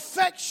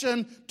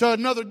affection to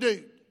another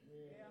dude.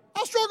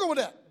 I struggle with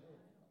that.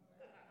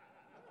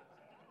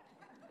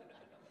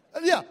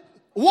 Yeah.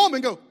 A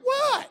woman go,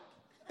 what?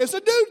 It's a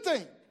dude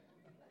thing.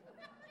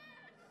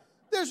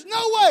 There's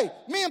no way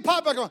me and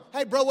Papa are going,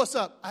 hey, bro, what's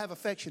up? I have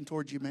affection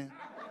towards you, man.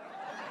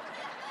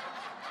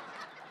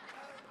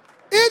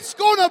 It's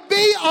going to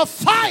be a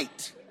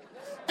fight.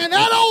 And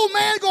that old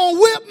man going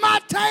to whip my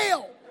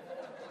tail.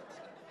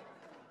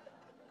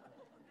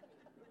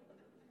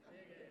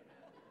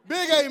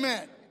 Big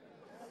amen.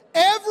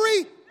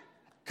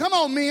 Come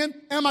on, men.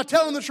 Am I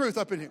telling the truth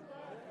up in here?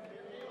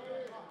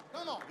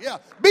 Come on, yeah.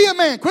 Be a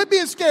man. Quit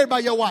being scared by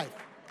your wife.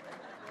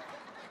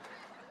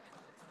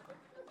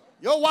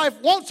 Your wife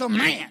wants a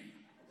man.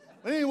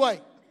 But anyway.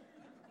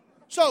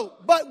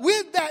 But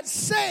with that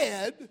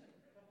said,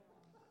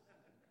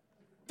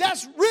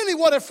 that's really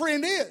what a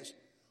friend is.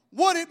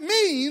 What it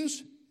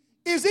means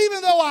is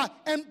even though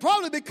and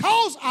probably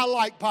because I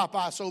like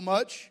Popeye so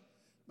much,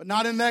 but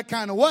not in that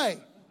kind of way.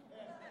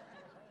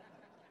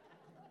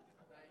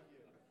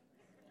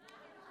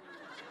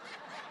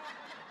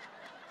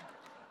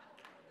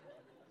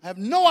 I have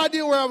no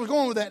idea where I was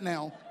going with that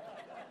now.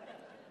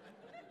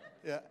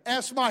 Yeah,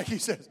 ask Mike, he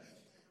says.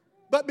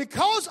 But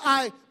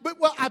I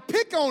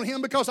pick on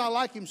him because I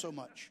like him so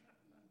much.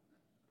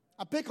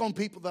 I pick on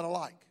people that I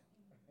like.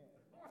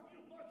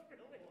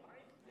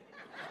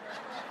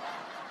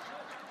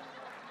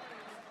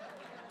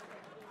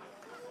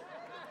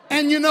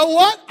 And you know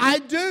what? I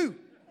do.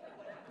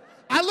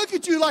 I look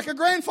at you like a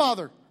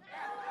grandfather.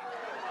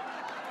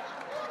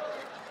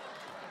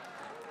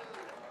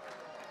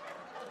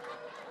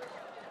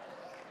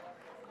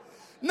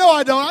 No,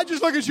 I don't. I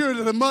just look at you as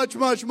a much,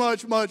 much,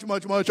 much, much,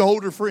 much, much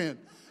older friend.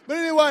 But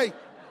anyway,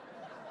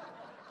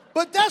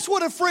 but that's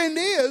what a friend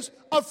is.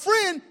 A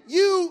friend,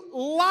 you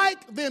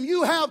like them.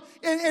 You have,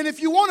 and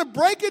if you want to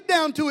break it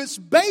down to its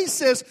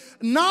basis,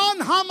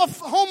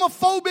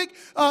 non-homophobic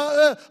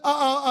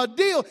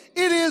deal,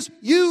 it is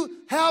you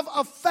have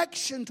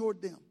affection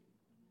toward them.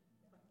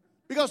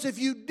 Because if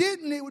you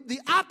didn't, the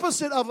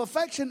opposite of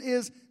affection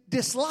is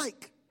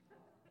dislike.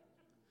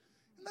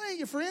 That ain't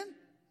your friend.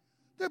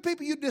 There are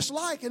people you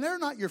dislike, and they're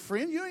not your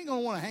friend. You ain't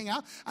going to want to hang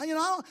out.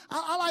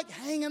 I like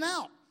hanging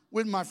out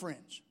with my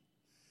friends.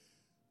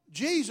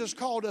 Jesus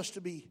called us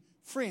to be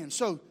friends.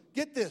 So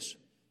get this,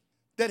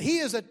 that he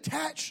is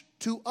attached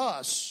to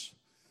us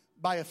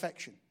by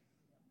affection.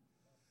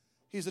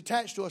 He's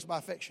attached to us by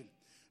affection.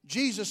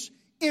 Jesus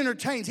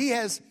entertains. He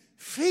has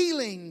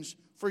feelings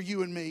for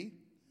you and me.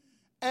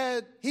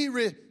 And he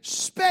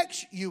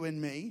respects you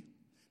and me.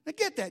 Now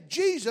get that.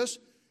 Jesus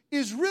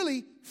is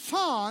really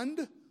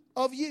fond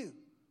of you.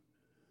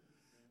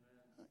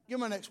 Give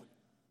me my next one.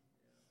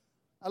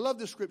 I love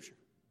this scripture.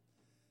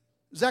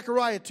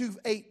 Zechariah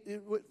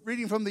 2:8,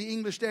 reading from the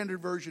English Standard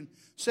Version,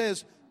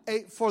 says,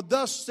 for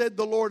thus said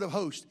the Lord of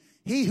hosts,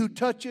 he who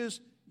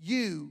touches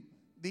you,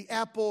 the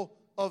apple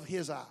of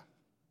his eye.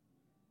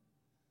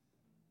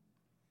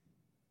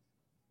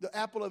 The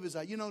apple of his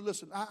eye. You know,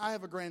 listen, I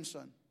have a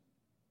grandson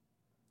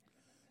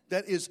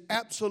that is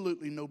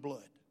absolutely no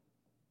blood.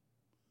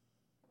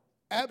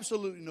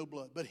 Absolutely no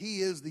blood. But he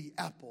is the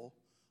apple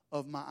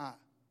of my eye.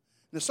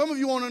 Now, some of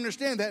you won't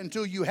understand that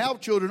until you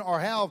have children or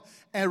have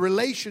a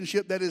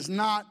relationship that is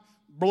not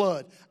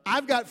blood.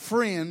 I've got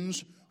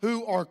friends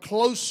who are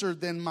closer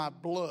than my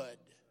blood.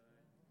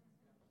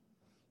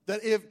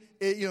 That if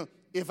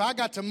I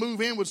got to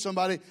move in with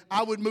somebody,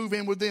 I would move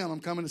in with them. I'm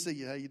coming to see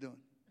you. How you doing?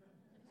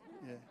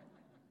 Yeah.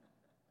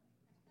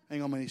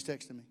 Hang on a minute. He's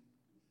texting me.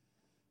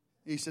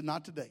 He said,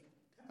 not today.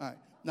 All right.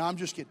 No, I'm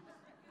just kidding.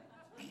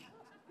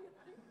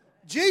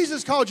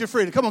 Jesus called you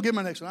friend. Come on, give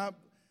me my next one.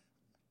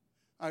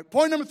 All right,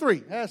 point number 3.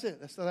 That's it.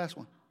 That's the last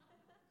one.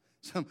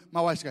 So my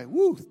wife's going,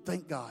 woo,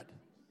 thank God.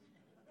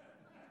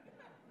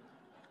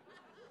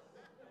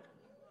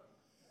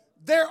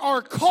 There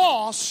are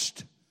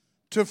costs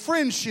to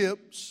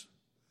friendships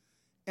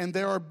and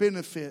there are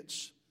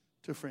benefits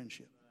to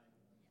friendship.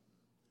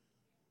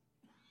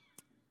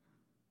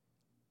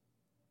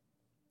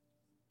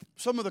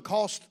 Some of the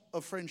cost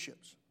of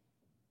friendships.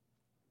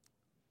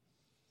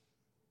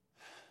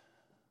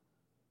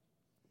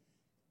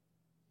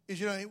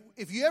 is,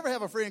 if you ever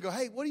have a friend go,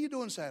 hey, what are you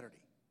doing Saturday?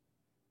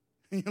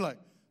 And you're like,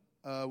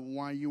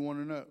 why you want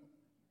to know?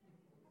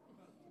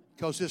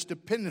 Because it's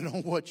dependent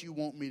on what you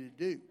want me to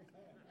do.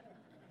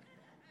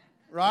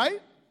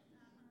 Right?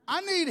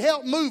 I need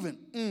help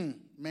moving.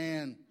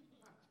 Man,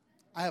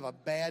 I have a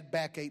bad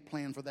backache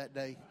plan for that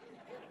day.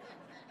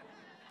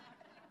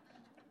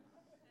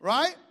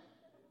 Right?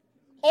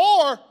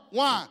 Or,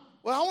 why?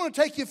 Well, I want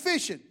to take you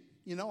fishing.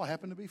 I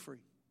happen to be free.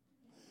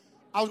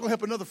 I was going to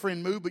help another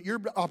friend move, but your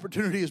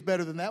opportunity is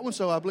better than that one,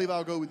 so I believe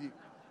I'll go with you.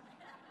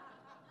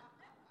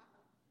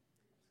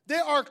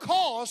 There are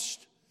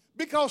costs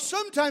because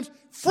sometimes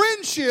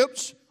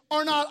friendships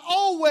are not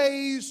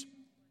always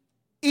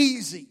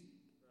easy.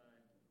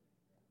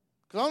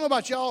 Because I don't know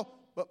about y'all,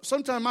 but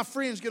sometimes my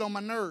friends get on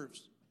my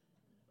nerves.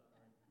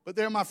 But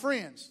they're my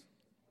friends.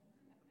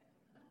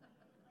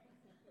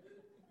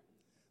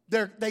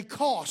 They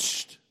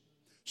cost.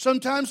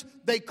 Sometimes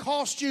they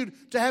cost you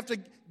to have to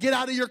get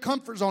out of your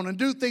comfort zone and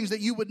do things that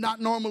you would not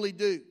normally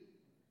do.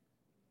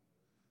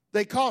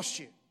 They cost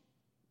you.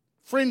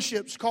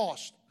 Friendships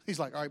cost. He's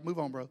like, all right, move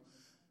on, bro.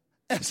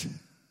 I'm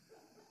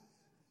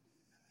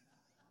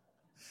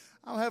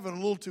having a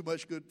little too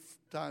much good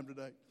time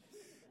today.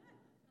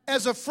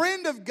 As a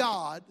friend of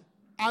God,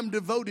 I'm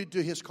devoted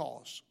to His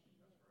cause.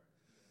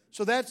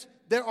 So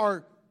there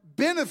are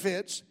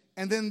benefits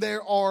and then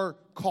there are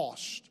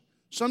costs.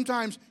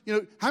 Sometimes,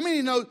 how many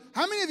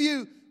of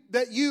you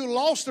that you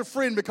lost a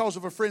friend because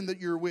of a friend that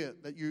you're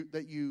with, that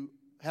you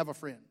have a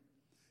friend?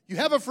 You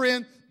have a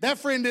friend, that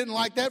friend didn't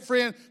like that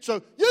friend,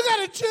 so you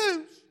got to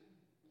choose.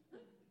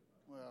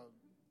 Well,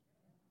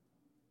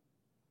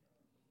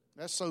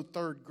 that's so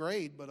third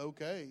grade, but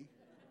okay.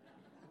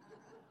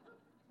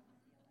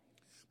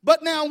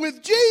 But now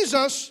with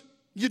Jesus,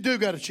 you do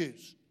got to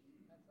choose.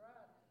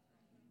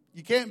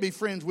 You can't be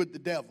friends with the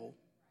devil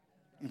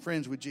and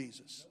friends with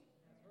Jesus.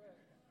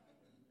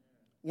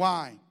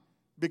 Why?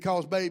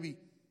 Because, baby,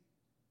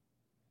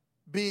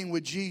 being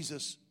with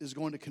Jesus is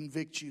going to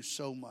convict you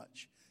so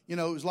much. It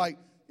was like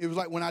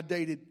when I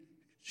dated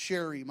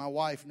Sherry, my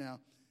wife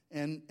now,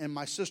 and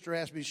my sister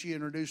asked me, she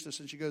introduced us,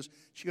 and she goes,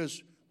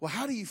 well,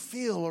 how do you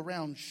feel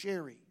around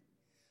Sherry?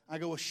 I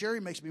go, well, Sherry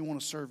makes me want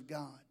to serve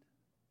God.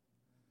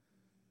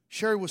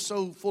 Sherry was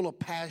so full of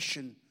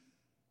passion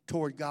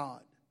toward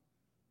God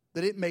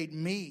that it made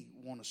me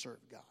want to serve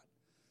God.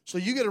 So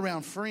you get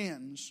around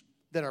friends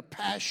that are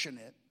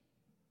passionate,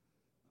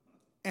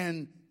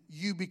 and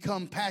you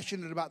become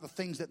passionate about the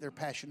things that they're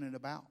passionate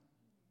about.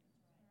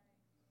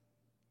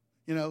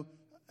 I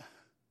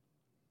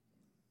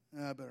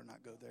better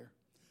not go there.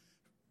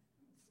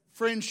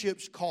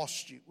 Friendships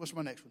cost you. What's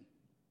my next one?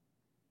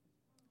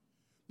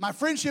 My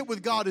friendship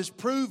with God is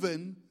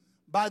proven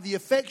by the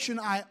affection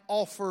I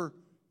offer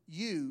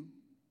you,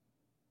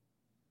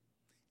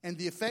 and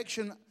the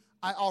affection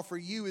I offer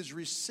you is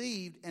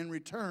received and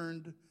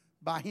returned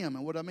by Him.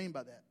 And what do I mean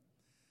by that?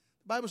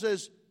 The Bible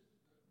says,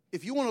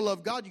 if you want to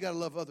love God, you got to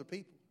love other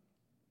people.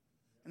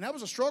 And that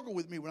was a struggle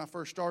with me when I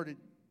first started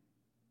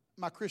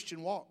my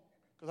Christian walk,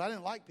 because I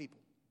didn't like people.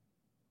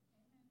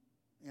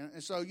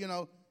 And so,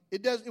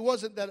 it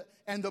wasn't that,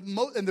 and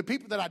the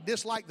people that I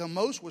disliked the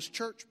most was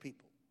church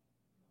people.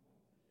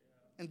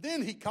 And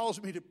then He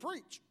calls me to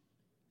preach.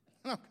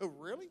 And I go,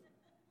 really?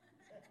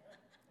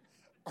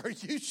 Are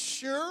you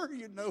sure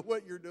you know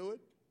what you're doing?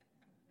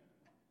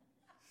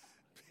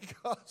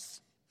 Because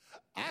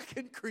I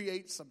can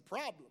create some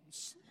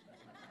problems.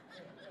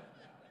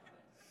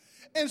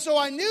 And so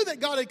I knew that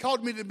God had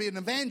called me to be an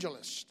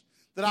evangelist.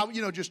 That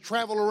I, just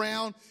travel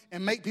around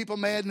and make people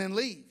mad and then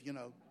leave,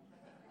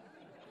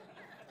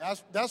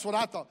 That's what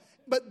I thought.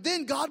 But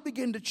then God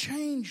began to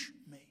change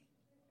me.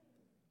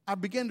 I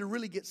began to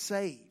really get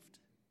saved.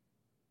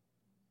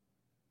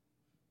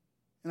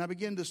 And I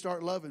began to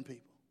start loving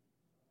people.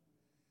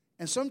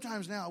 And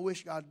sometimes now I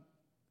wish God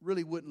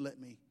really wouldn't let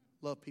me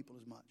love people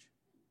as much.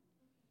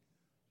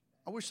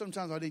 I wish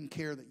sometimes I didn't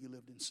care that you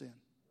lived in sin.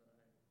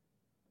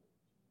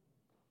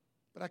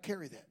 But I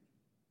carry that.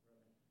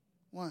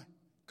 Why?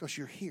 Because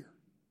you're here.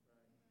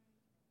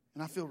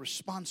 And I feel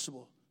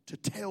responsible to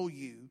tell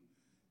you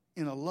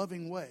in a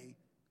loving way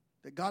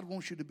that God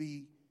wants you to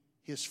be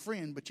His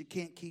friend, but you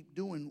can't keep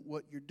doing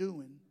what you're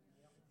doing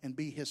and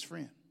be His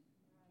friend.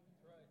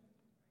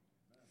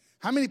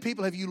 How many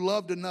people have you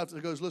loved enough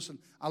that goes, listen,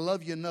 I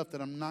love you enough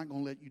that I'm not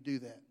going to let you do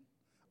that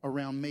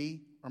around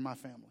me or my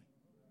family?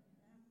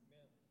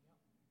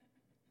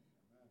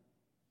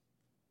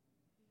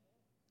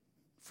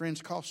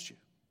 Friends cost you.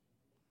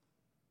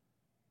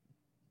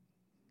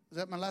 Is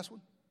that my last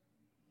one?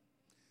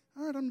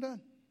 All right, I'm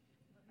done.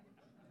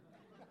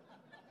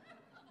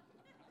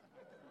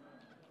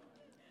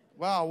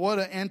 Wow, what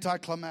an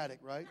anticlimactic,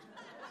 right?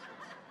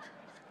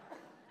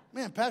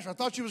 Man, Pastor, I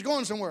thought you was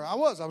going somewhere. I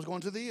was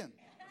going to the end.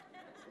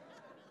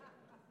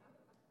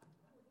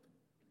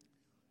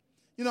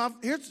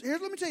 Let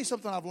me tell you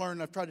something I've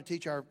learned. I've tried to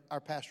teach our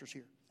pastors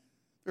here.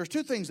 There's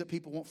two things that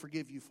people won't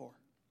forgive you for.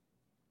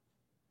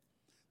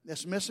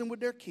 That's messing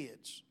with their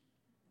kids.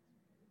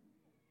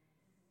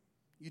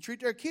 You treat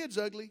their kids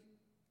ugly,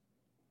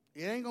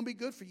 It ain't going to be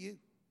good for you.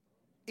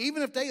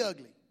 Even if they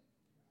ugly.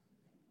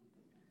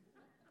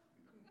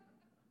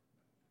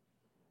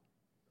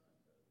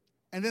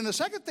 And then the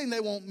second thing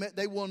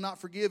they will not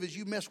forgive is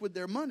you mess with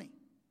their money.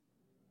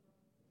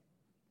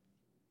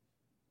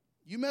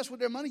 You mess with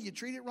their money, you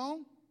treat it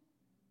wrong.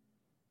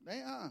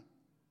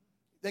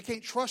 They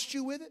can't trust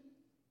you with it.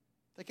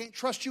 They can't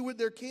trust you with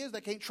their kids.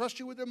 They can't trust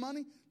you with their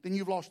money. Then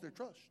you've lost their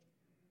trust.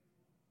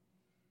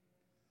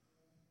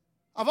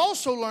 I've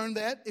also learned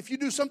that if you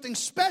do something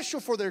special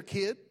for their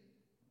kid,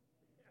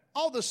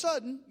 all of a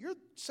sudden, you're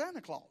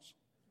Santa Claus.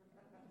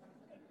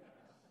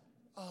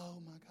 Oh,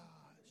 my gosh.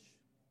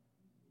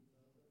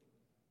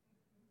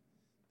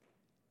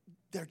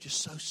 They're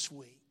just so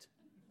sweet.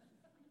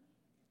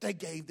 They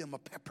gave them a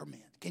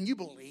peppermint. Can you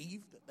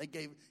believe that they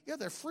gave? Yeah,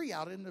 they're free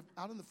out in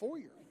the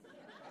foyer.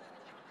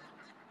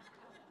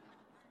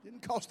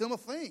 Didn't cost them a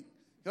thing.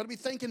 You ought to be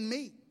thanking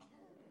me.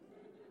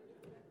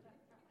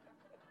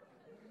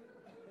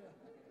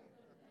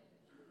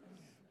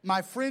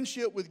 My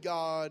friendship with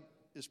God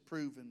is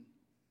proven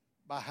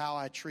by how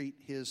I treat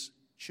His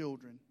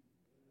children,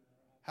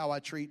 how I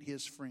treat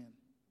His friend.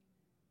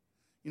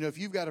 You know, if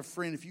you've got a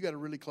friend, if you've got a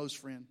really close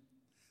friend,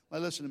 well,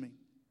 listen to me.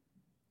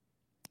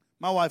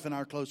 My wife and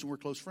I are close, and we're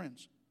close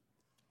friends.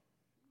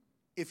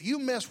 If you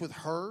mess with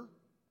her,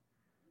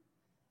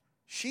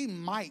 she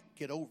might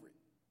get over it.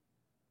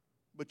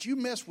 But you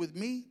mess with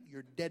me,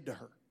 you're dead to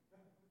her.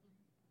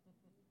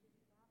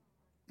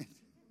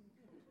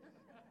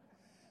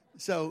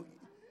 So,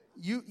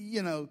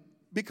 you know,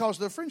 because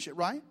of the friendship,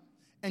 right?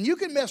 And you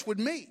can mess with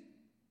me,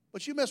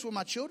 but you mess with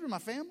my children, my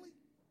family.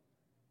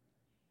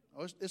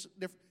 Oh, it's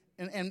different.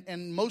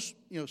 And most,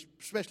 you know,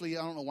 especially,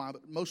 I don't know why,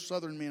 but most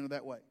Southern men are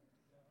that way.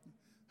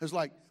 It's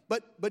like,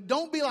 but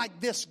don't be like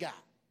this guy.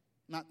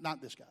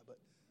 Not this guy, but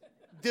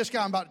this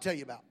guy I'm about to tell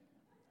you about.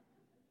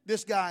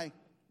 This guy,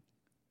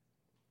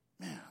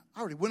 man, I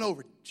already went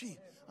over it. Gee.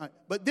 All right.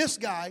 But this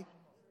guy,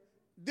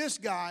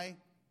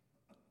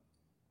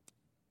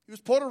 he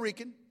was Puerto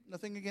Rican.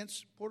 Nothing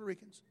against Puerto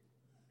Ricans.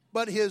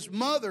 But his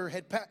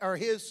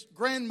his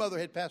grandmother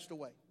had passed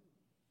away.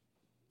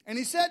 And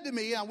he said to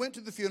me, I went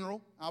to the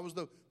funeral. I was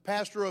the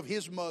pastor of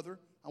his mother.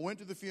 I went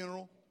to the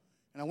funeral,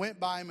 and I went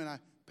by him, and I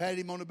patted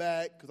him on the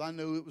back because I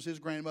knew it was his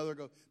grandmother. I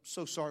go, I'm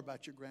so sorry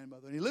about your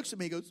grandmother. And he looks at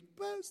me and goes,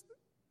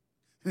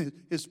 Pastor.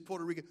 His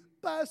Puerto Rican,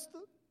 Pastor,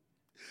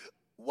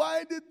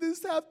 why did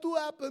this have to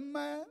happen,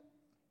 man?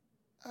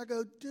 I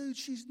go, dude,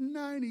 she's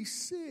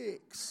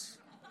 96.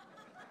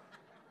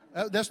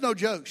 That's no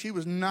joke. She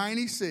was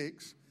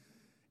 96.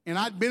 And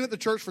I'd been at the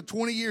church for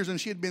 20 years,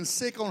 and she had been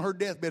sick on her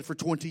deathbed for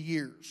 20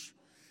 years.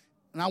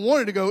 And I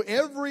wanted to go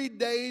every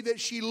day that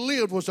she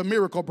lived was a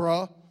miracle,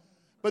 bruh.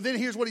 But then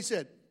here's what he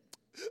said.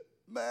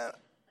 Man,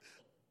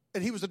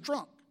 and he was a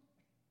drunk.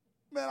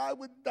 Man, I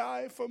would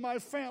die for my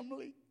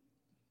family.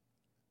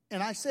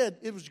 And I said,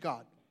 it was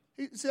God.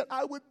 He said,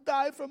 I would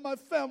die for my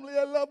family.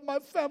 I love my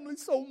family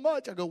so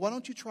much. I go, why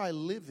don't you try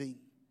living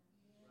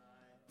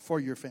for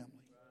your family?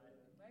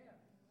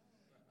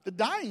 The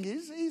dying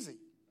is easy.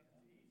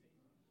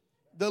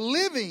 The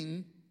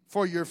living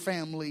for your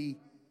family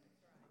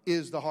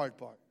is the hard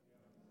part.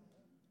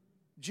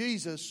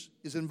 Jesus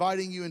is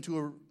inviting you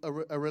into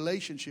a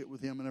relationship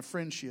with Him and a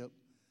friendship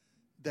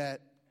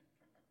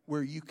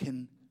where you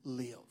can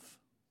live.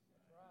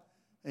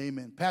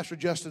 Amen. Pastor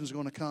Justin is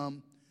going to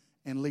come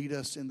and lead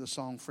us in the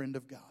song, Friend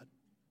of God.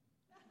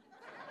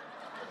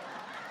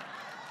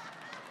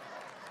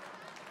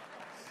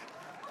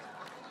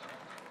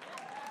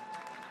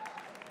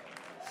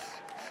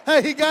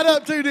 Hey, he got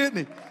up too,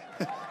 didn't he?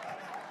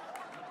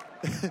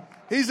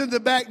 He's in the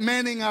back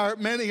manning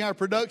our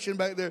production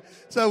back there.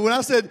 So when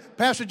I said,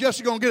 Pastor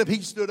Justin's going to get up,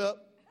 he stood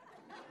up.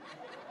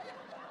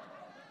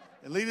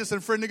 And lead us in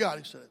Friend of God,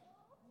 he said.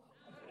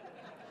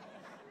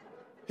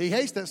 He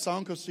hates that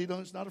song because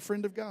it's not a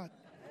friend of God.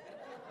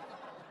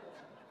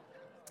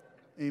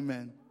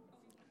 Amen.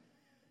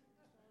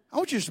 I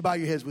want you just to bow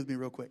your heads with me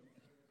real quick.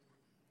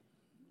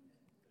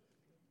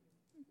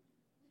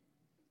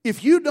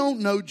 If you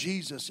don't know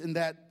Jesus in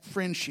that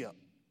friendship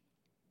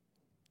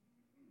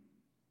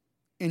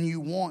and you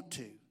want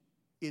to,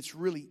 it's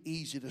really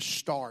easy to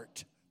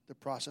start the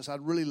process. I'd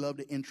really love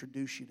to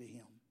introduce you to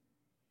Him.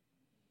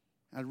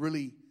 I'd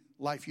really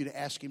like for you to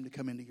ask Him to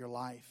come into your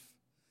life.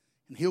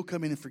 And He'll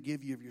come in and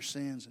forgive you of your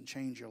sins and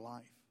change your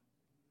life.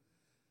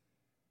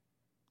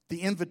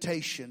 The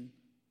invitation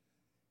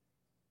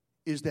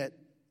is that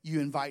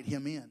you invite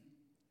Him in.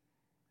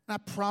 And I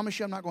promise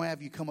you, I'm not going to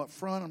have you come up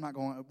front.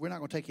 We're not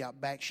going to take you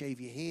out back, shave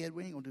your head.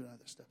 We ain't going to do none of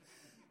that stuff.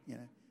 You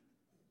know.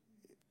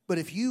 But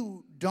if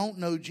you don't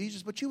know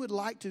Jesus, but you would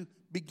like to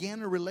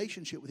begin a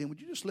relationship with Him,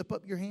 would you just slip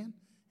up your hand?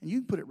 And you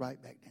can put it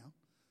right back down.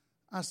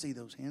 I see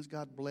those hands.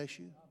 God bless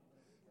you.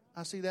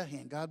 I see that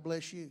hand. God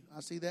bless you.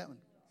 I see that one.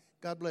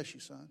 God bless you,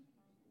 son.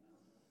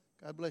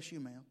 God bless you,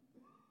 ma'am.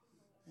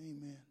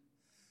 Amen.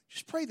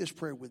 Just pray this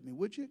prayer with me,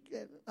 would you?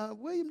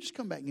 William, just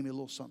come back and give me a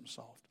little something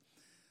soft.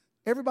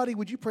 Everybody,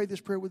 would you pray this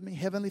prayer with me?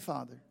 Heavenly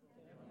Father,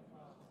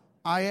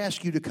 I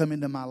ask you to come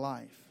into my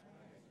life.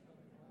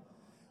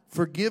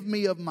 Forgive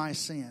me of my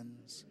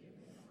sins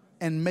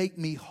and make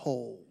me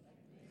whole.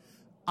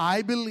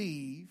 I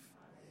believe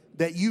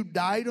that you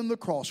died on the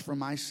cross for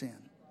my sin.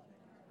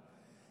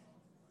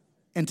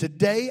 And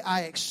today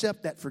I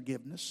accept that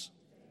forgiveness.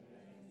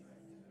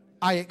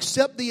 I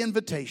accept the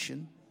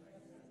invitation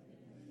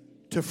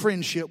to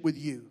friendship with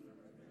you.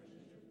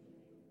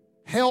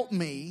 Help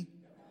me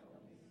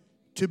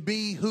to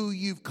be who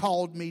you've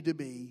called me to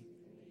be.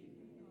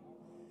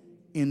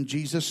 In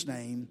Jesus'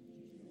 name,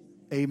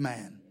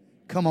 amen.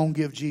 Come on,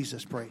 give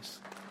Jesus praise.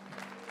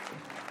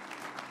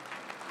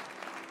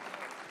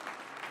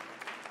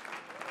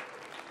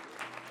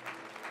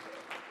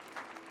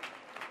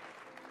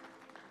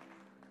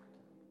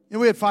 And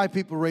we had 5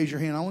 people raise your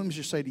hand. I want to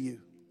just say to you,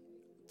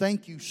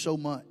 thank you so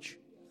much.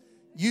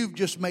 You've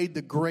just made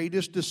the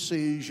greatest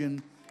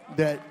decision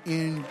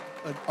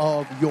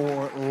of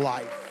your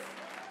life.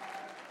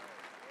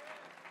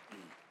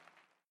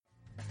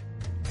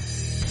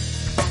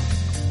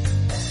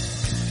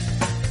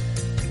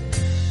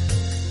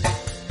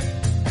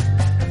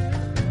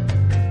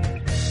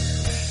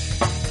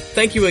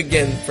 Thank you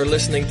again for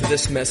listening to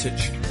this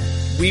message.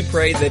 We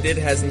pray that it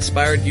has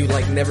inspired you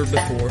like never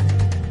before.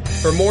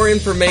 For more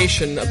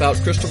information about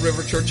Crystal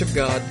River Church of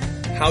God,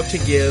 how to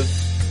give,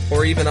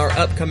 or even our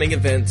upcoming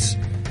events,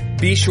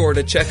 be sure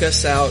to check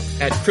us out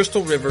at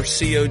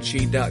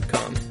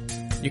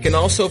crystalrivercog.com. You can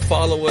also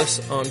follow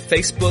us on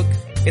Facebook,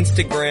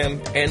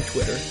 Instagram, and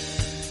Twitter.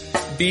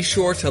 Be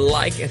sure to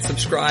like and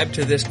subscribe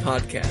to this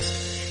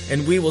podcast,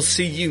 and we will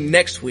see you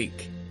next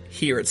week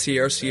here at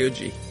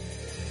CRCOG.